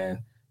 20 grand,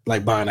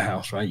 like buying a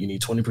house, right? You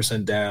need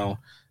 20% down,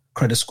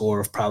 credit score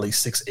of probably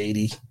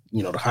 680.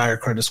 The higher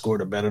credit score,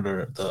 the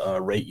better the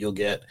rate you'll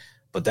get.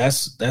 But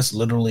that's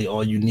literally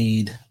all you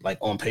need, like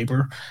on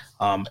paper.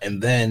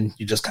 And then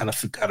you just kind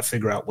of got to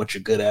figure out what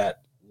you're good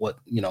at, what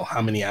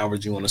how many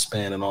hours you want to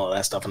spend, and all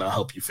that stuff, and I'll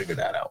help you figure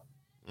that out.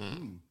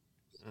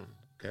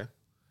 Okay.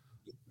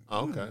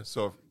 Okay.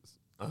 So,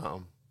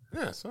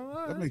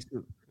 so that makes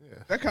it.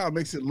 That kind of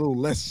makes it a little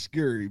less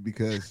scary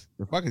because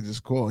if I could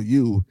just call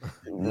you,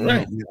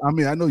 right? I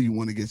mean, I know you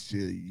want to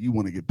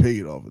get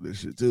paid off of this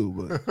shit too,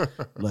 but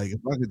like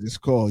if I could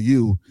just call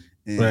you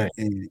and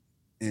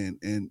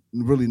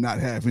really not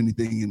have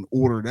anything in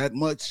order that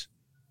much,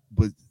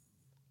 but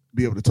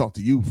be able to talk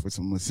to you for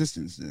some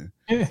assistance, then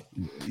yeah.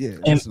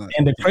 And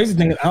the crazy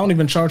thing is, I don't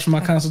even charge for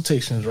my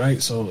consultations, right?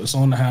 So it's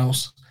on the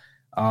house.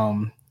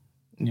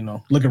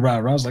 Look at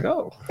Rod. Rod's like,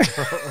 oh.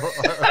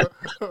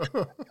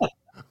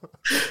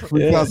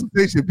 Free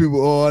consultation,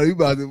 people. We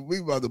about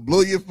to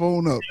blow your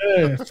phone up.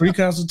 Yeah, free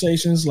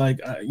consultations, and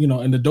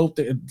the dope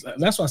thing.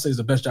 That's why I say it's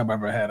the best job I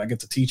ever had. I get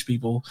to teach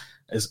people.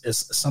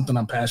 It's something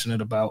I'm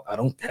passionate about. I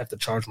don't have to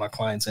charge my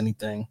clients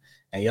anything.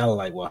 And y'all are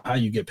like, well, how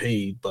you get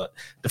paid? But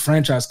the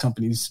franchise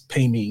companies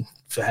pay me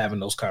for having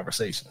those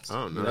conversations.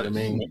 Oh, nice. You know what I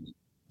mean?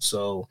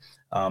 So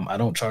I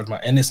don't charge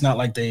and it's not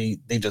like they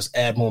just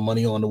add more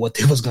money on to what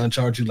they was going to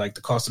charge you. Like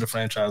the cost of the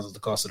franchise is the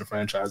cost of the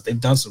franchise.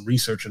 They've done some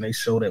research and they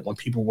show that when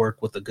people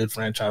work with a good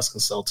franchise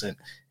consultant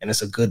and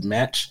it's a good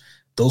match,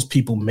 those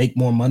people make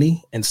more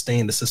money and stay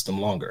in the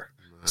system longer.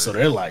 Nice. So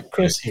they're like,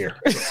 Chris here.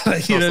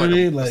 You know what I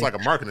mean? It's like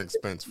a marketing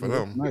expense for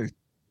them. Nice.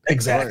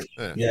 Exactly.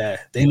 Right. Yeah.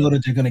 They know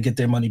that they're going to get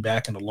their money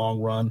back in the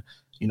long run,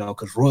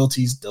 because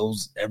royalties,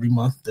 those every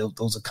month,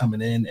 those are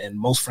coming in, and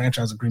most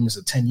franchise agreements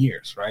are 10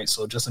 years, right?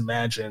 So just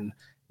imagine,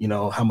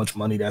 how much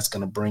money that's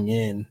going to bring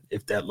in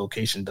if that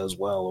location does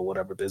well or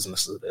whatever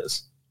business it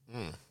is.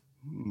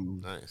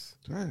 Nice.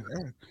 I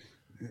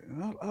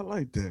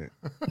like that.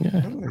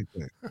 Yeah. I like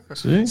that.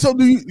 See? So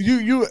do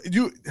you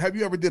have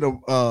you ever did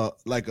a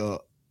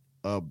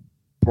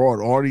broad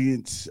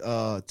audience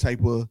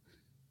type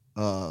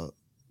of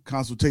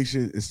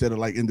consultation instead of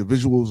like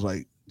individuals,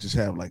 like just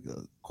have like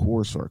a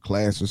course or a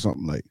class or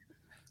something like?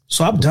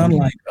 So I've done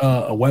like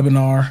a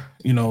webinar,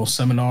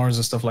 seminars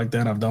and stuff like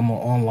that. I've done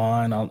more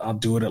online. I'll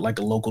do it at like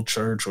a local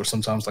church, or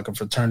sometimes like a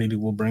fraternity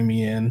will bring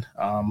me in.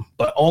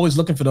 But always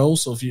looking for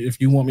those. So if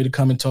you want me to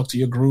come and talk to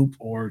your group,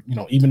 or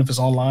even if it's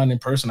online in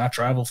person, I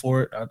travel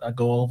for it. I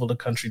go all over the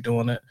country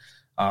doing it.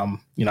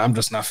 I'm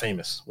just not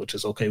famous, which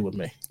is okay with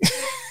me.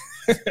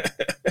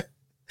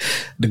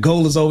 The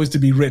goal is always to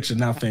be rich and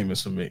not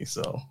famous for me.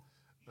 So,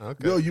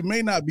 okay. Yo, you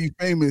may not be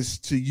famous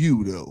to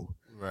you though,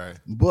 Right.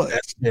 but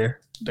that's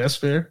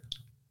fair.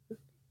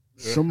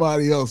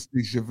 Somebody else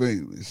thinks you're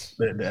famous.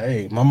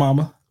 Hey, my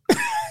mama.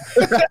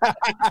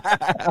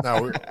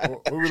 Now we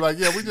were like,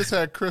 yeah, we just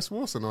had Chris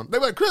Wilson on. They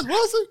were like, Chris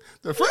Wilson,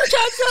 the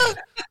franchise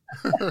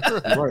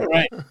guy.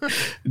 Right.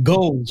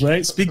 Goals,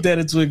 right? Speak that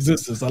into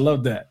existence. I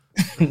love that.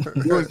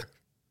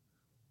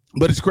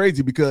 But it's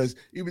crazy because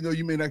even though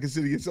you may not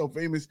consider yourself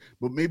famous,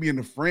 but maybe in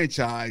the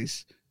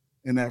franchise,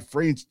 in that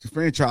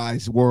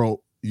franchise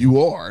world,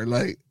 you are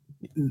like.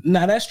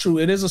 Now that's true.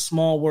 It is a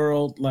small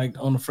world, like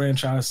on the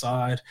franchise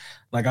side.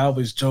 Like I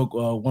always joke,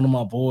 one of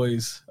my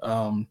boys,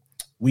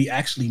 we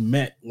actually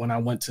met when I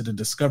went to the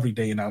Discovery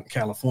Day out in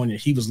California.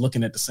 He was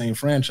looking at the same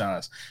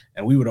franchise,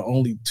 and we were the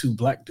only two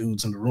black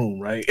dudes in the room,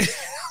 right?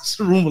 It's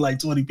a room with like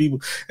 20 people.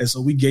 And so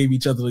we gave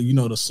each other,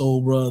 the soul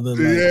brother.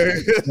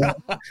 Like,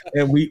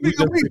 and we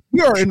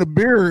are in the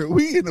beer.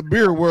 We in the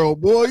beer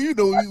world, boy. We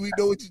know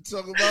what you're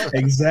talking about.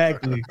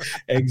 Exactly.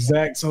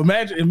 So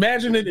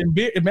imagine it in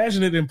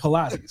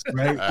Pilates,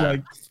 right?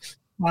 Like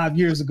 5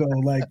 years ago,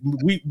 like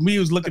we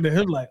was looking at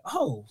him like,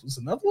 oh, it's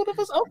another one of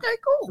us. Okay,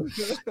 cool.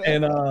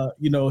 And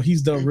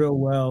he's done real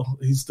well.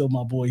 He's still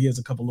my boy. He has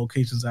a couple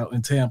locations out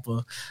in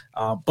Tampa.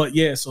 But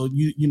yeah, so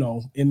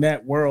in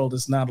that world,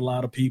 it's not a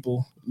lot of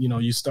people.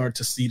 You start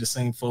to see the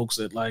same folks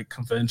at like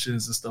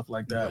conventions and stuff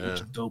like that,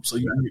 which are dope. So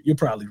you're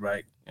probably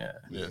right. Yeah.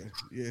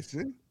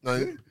 See?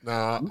 I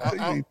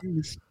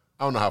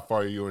don't know how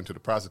far you're into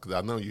the process, because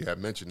I know you have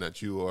mentioned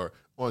that you are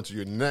on to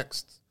your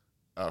next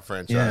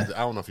franchise. Yeah. I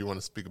don't know if you want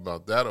to speak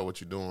about that or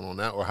what you're doing on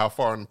that, or how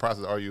far in the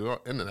process are you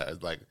into that?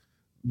 Is like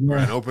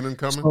grand opening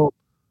coming?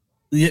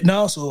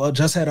 So I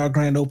just had our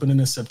grand opening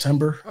in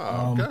September.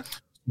 Oh, okay.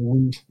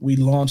 We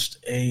launched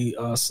a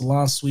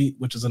salon suite,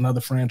 which is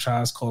another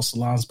franchise called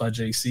Salons by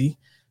JC.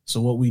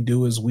 So what we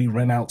do is we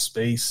rent out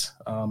space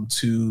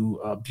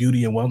to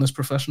beauty and wellness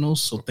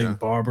professionals. So think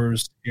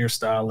barbers,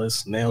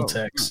 hairstylists, nail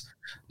techs,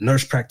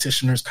 nurse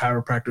practitioners,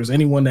 chiropractors,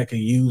 anyone that can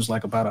use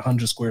like about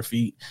 100 square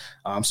feet.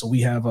 So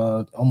we have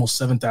a almost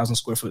 7,000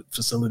 square foot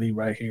facility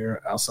right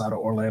here outside of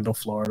Orlando,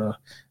 Florida,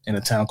 in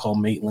a town called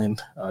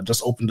Maitland.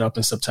 Just opened up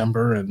in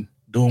September and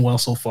doing well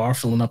so far,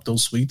 filling up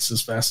those suites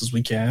as fast as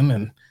we can.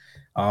 And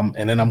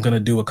then I'm going to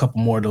do a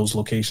couple more of those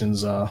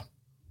locations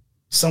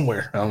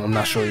somewhere. I'm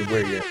not sure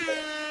where yet.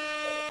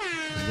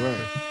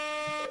 Right.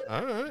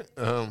 All right.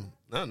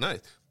 Not nice.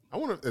 I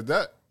wonder if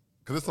that,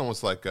 because it's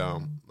almost like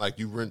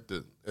you rent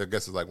the. I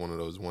guess it's like one of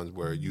those ones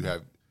where you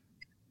have,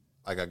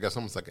 like, I guess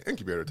almost like an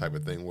incubator type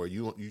of thing where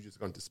you just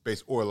go into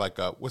space, or like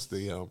what's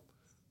that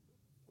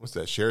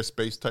share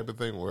space type of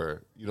thing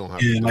where you don't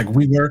have like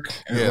WeWork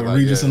or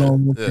Regis and all.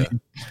 Yeah.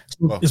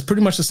 So it's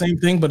pretty much the same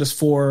thing, but it's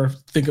for,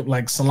 think of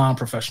like salon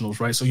professionals,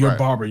 right? So your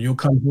barber, you'll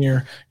come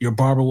here, your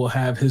barber will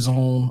have his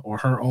own or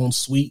her own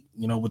suite,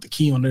 with the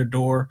key on their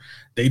door.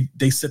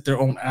 They set their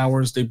own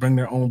hours, they bring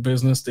their own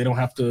business. They don't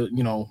have to,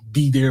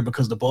 be there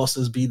because the boss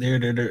says be there.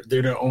 They're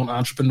their own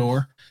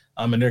entrepreneur.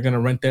 And they're going to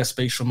rent that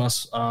space from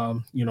us,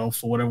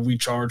 for whatever we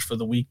charge for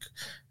the week.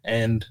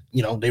 And,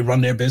 they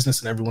run their business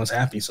and everyone's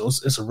happy. So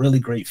it's a really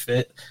great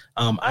fit.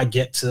 I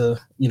get to,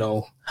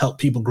 help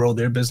people grow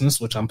their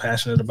business, which I'm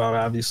passionate about,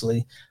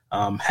 obviously.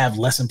 Have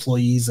less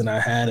employees than I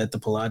had at the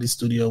Pilates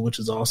studio, which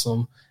is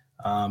awesome.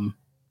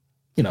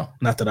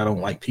 Not that I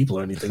don't like people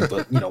or anything,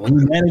 but, when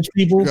you manage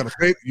people. You got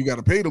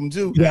to pay them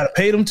too. You got to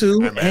pay them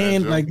too.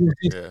 And like, you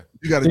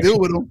got to deal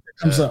with them.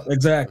 Comes up.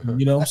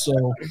 Exactly.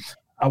 So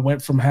I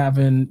went from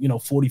having,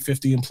 40,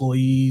 50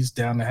 employees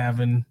down to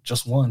having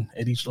just one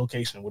at each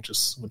location, which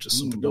is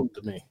super dope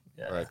to me.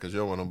 Yeah. Right, because you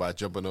don't want nobody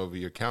jumping over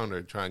your counter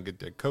and trying to get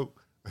their coat.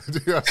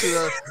 Do you see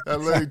that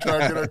lady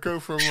trying to get her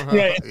coat from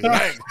her?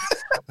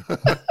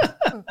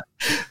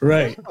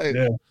 Right. Hey,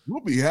 yeah.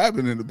 What be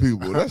happening to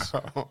people? That's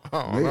I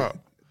don't know.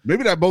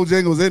 Maybe that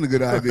Bojangles ain't a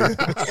good idea.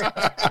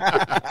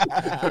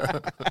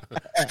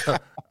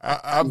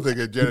 I'm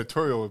thinking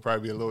janitorial would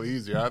probably be a little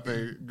easier. I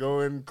think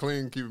go in,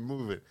 clean, keep it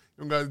moving. You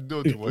don't got to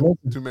do it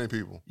too many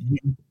people.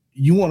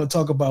 You want to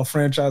talk about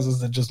franchises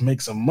that just make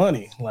some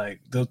money,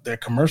 like that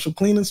commercial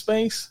cleaning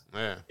space.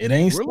 Yeah, it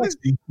ain't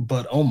sexy,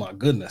 but oh my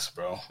goodness,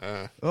 bro.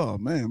 Oh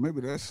man,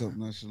 maybe that's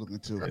something I should look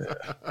into.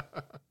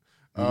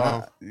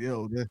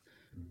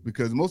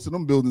 Because most of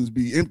them buildings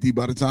be empty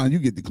by the time you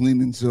get to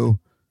cleaning, so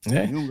you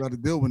don't got to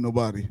deal with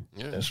nobody.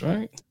 Yeah, that's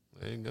right.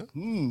 There you go.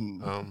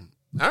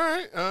 All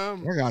right. I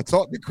gotta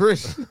talk to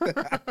Chris. He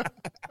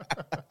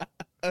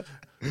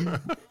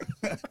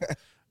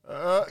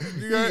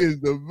is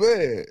the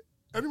man.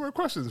 Any more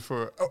questions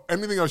for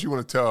anything else you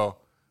want to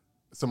tell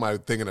somebody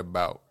thinking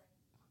about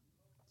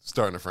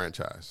starting a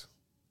franchise?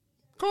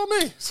 call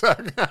me.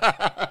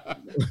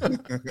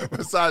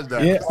 Besides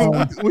that, Yeah,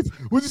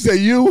 would you say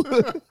you?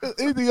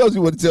 Anything else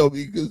you want to tell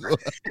me?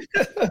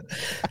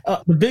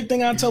 The big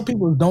thing I tell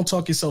people is don't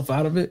talk yourself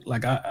out of it.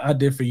 Like I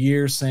did for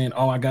years, saying,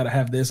 "Oh, I got to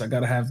have this, I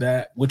got to have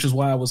that," which is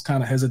why I was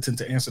kind of hesitant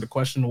to answer the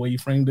question the way you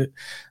framed it.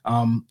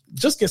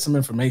 Just get some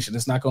information.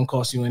 It's not going to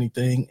cost you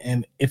anything,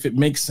 and if it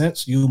makes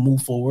sense, you'll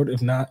move forward.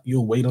 If not,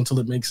 you'll wait until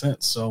it makes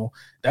sense. So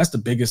that's the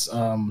biggest,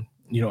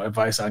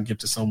 advice I give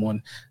to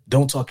someone.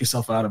 Don't talk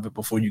yourself out of it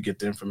before you get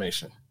the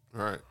information.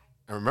 All right.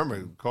 And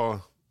remember,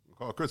 call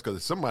Chris,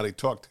 because somebody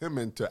talked him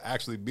into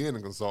actually being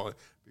a consultant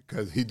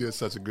because he did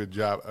such a good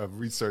job of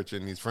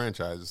researching these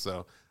franchises.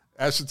 So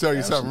that should tell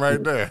you something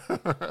right there.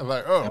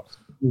 Like,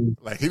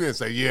 like he didn't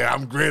say, "Yeah,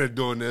 I'm great at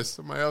doing this."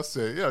 Somebody else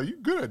said, "Yeah, you're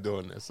good at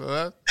doing this."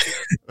 So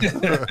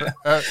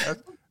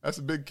that's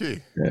a big key.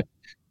 Yeah.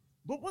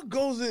 But what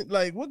goes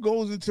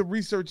into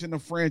researching a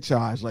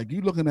franchise? Like,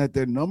 you looking at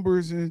their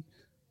numbers and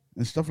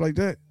stuff like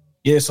that?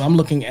 Yeah, so I'm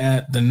looking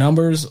at the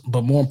numbers,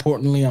 but more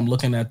importantly, I'm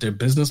looking at their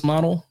business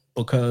model,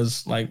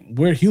 because like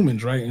we're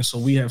humans, right? And so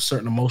we have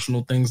certain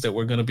emotional things that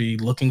we're going to be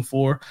looking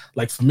for.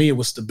 Like for me, it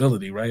was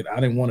stability, right? I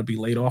didn't want to be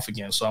laid off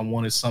again. So I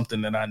wanted something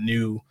that I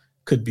knew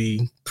could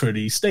be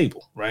pretty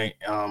stable, right?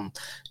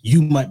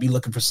 You might be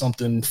looking for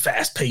something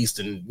fast paced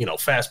and,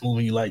 fast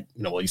moving. You like,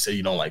 you say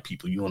you don't like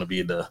people. You want to be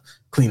in the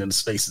cleaning the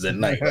spaces at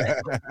night,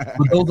 right?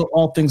 But those are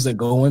all things that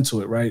go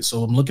into it, right?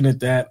 So I'm looking at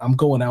that. I'm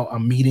going out,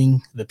 I'm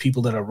meeting the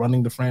people that are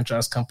running the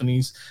franchise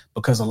companies,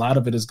 because a lot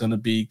of it is going to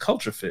be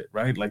culture fit,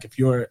 right? Like if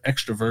you're an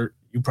extrovert,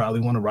 you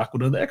probably want to rock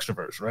with other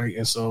extroverts, right?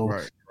 And so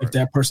if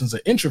that person's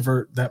an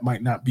introvert, that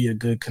might not be a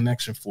good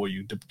connection for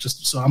you.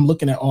 So I'm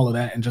looking at all of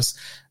that, and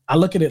I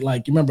look at it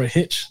like, you remember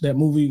Hitch, that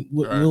movie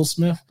with Will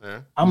Smith?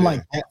 Yeah. I'm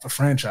like that for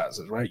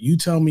franchises, right? You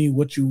tell me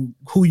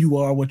who you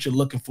are, what you're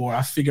looking for.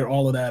 I figure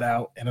all of that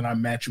out, and then I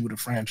match you with a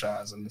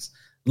franchise, and it's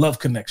love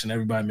connection.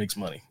 Everybody makes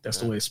money. That's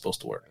the way it's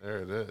supposed to work. There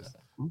it is.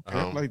 Okay,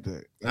 I like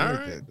that. I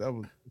like that. That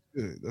was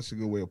good. That's a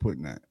good way of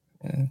putting that.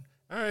 Yeah.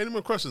 All right. Any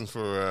more questions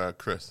for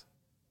Chris?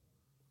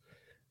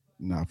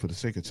 Nah, for the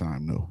sake of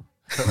time, no.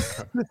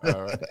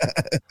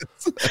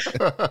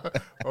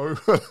 All right.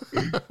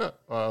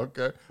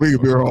 Okay. We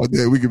could be here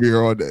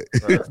all day.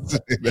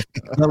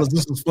 Fellas,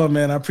 this was fun,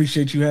 man. I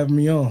appreciate you having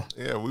me on.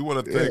 Yeah, we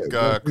want to thank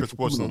Chris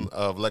Wilson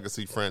of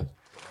Legacy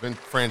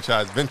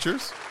Franchise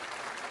Ventures.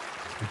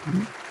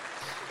 Mm-hmm.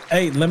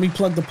 Hey, let me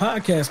plug the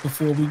podcast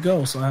before we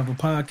go. So I have a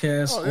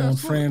podcast on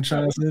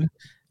franchising.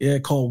 Yeah,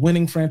 called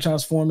Winning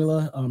Franchise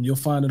Formula. You'll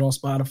find it on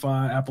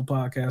Spotify, Apple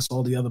Podcasts,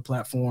 all the other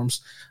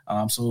platforms.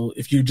 So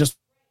if you just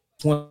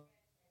want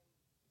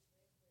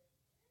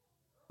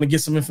to get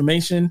some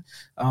information,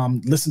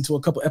 listen to a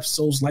couple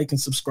episodes, like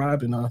and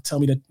subscribe, and tell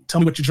me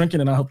what you're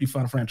drinking, and I'll help you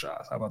find a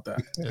franchise. How about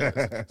that?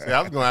 Yeah. See,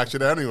 I was going to ask you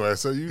that anyway,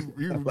 so you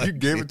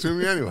gave it to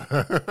me anyway.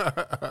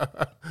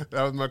 That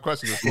was my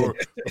question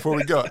before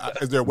we go.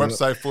 Is there a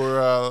website for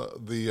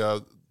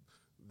the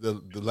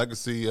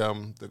Legacy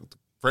the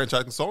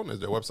franchise consultant? Is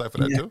there a website for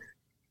that too?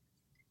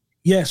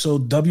 Yeah, so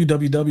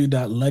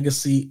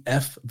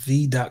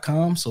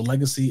www.legacyfv.com. So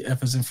Legacy,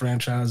 F is in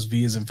franchise,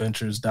 V is in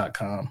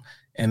ventures.com.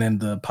 And then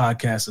the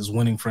podcast is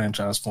Winning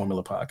Franchise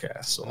Formula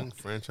Podcast. So Winning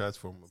Franchise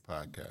Formula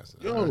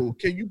Podcast. Yo,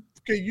 can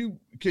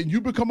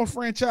you become a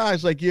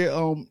franchise like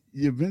your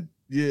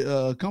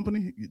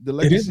company? The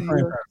Legacy, it is a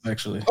franchise,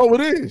 actually. Oh,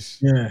 it is.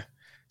 Yeah.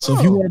 So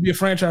if you want to be a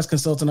franchise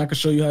consultant, I can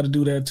show you how to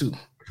do that too.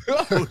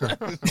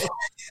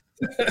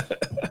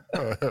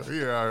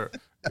 Yeah.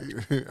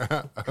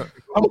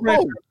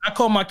 I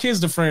call my kids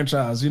the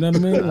franchise. You know what I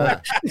mean?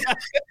 Like,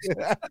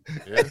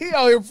 he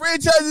out here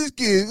franchising his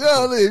kids.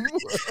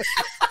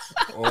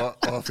 Oh,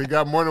 or if he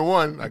got more than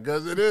one, I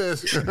guess it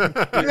is. There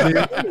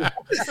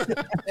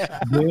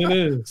it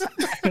is.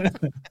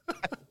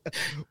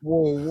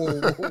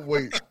 Whoa,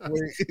 wait.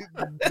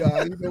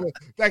 Nah, you know what?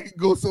 That can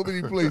go so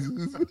many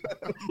places.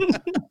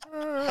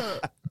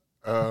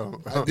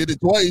 I did it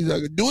twice.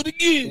 I can do it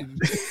again.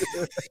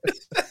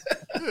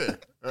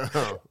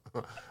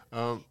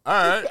 All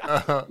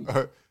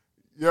right.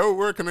 Yo,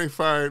 where can they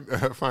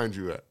find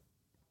you at?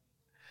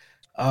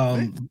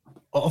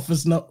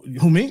 Office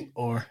who, me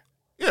or?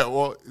 Yeah,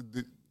 well,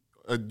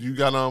 you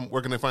got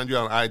where can they find you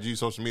on IG,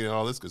 social media, and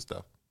all this good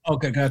stuff?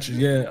 Okay, gotcha.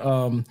 Yeah,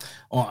 on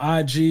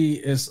IG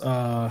it's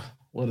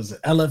what is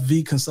it?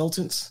 LFV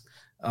Consultants.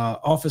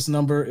 Office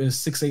number is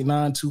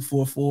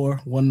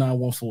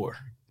 689-244-1914.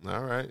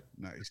 All right,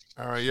 nice.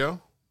 All right,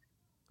 yo.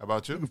 How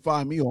about you? You can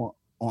find me on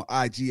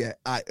IG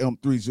at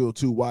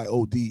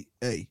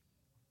IM302YODA.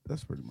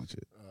 That's pretty much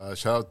it.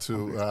 Shout out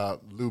to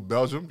Lou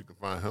Belgium. You can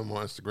find him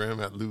on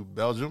Instagram at Lou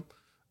Belgium.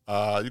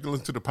 You can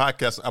listen to the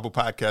podcast, Apple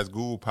Podcasts,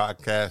 Google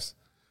Podcasts,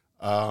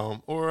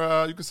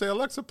 or you can say,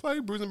 Alexa, play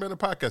Brews and Banter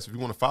Podcast. If you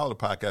want to follow the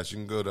podcast, you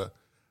can go to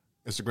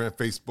Instagram,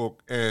 Facebook,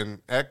 and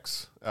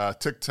X,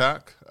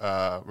 TikTok.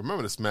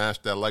 Remember to smash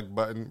that like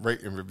button,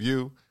 rate and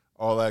review,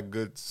 all that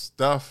good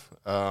stuff.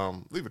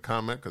 Leave a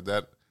comment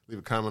leave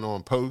a comment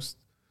on post,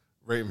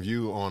 rate and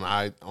review on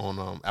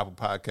Apple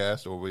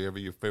Podcasts or wherever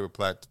your favorite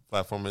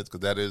platform is,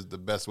 because that is the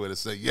best way to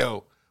say,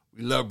 yo,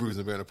 We love Brews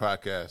and Banter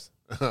podcast.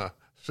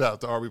 Shout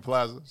out to Arby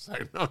Plaza.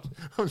 Sorry, no,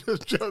 I'm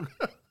just joking.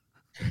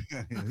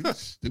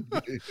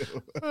 Stupid.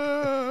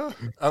 No,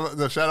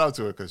 shout out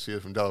to her because she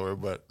is from Delaware.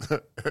 But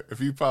if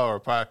you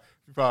follow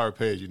our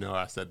page, you know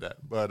I said that.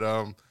 But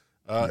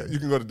you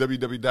can go to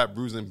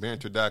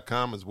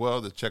www.brewsandbanter.com as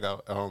well to check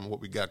out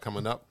what we got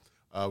coming up.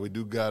 We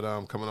do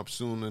got coming up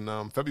soon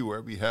in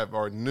February. We have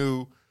our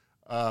new.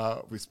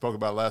 We spoke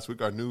about last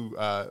week our new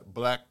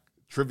Black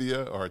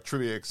trivia or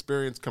trivia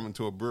experience coming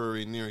to a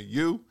brewery near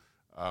you.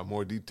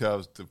 More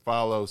details to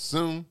follow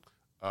soon.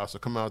 So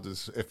come out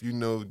if you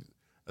know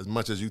as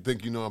much as you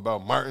think you know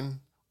about Martin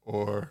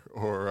or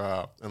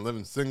and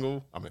living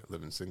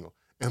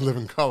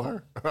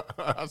color.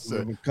 I said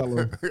Living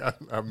Color.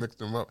 I mixed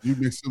them up. You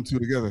mixed them two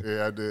together.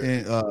 Yeah, I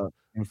did.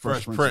 And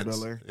Fresh Prince Prince.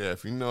 of Bel-Air. Yeah,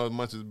 if you know as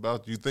much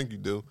about you think you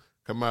do,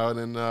 come out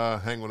and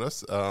hang with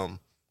us.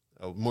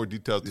 More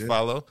details to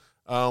follow.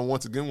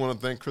 Once again, want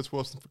to thank Chris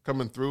Wilson for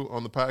coming through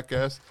on the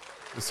podcast.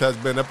 This has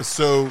been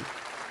episode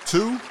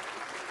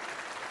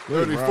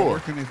 234. Where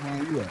can they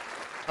find you at?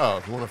 Oh,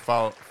 if you want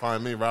to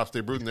find me, Rob Stay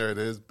Brewing, there it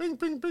is. Bing,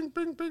 bing, bing,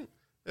 bing, bing.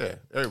 Yeah,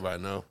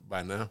 everybody know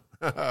by now.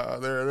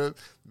 There it is.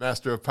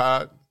 Master of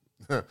Pod.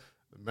 The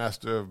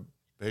Master of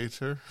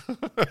Banter.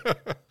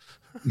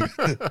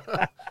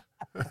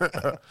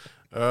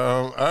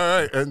 All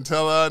right.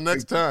 Until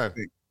next time.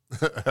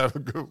 Have a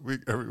good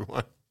week,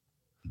 everyone.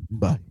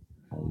 Bye.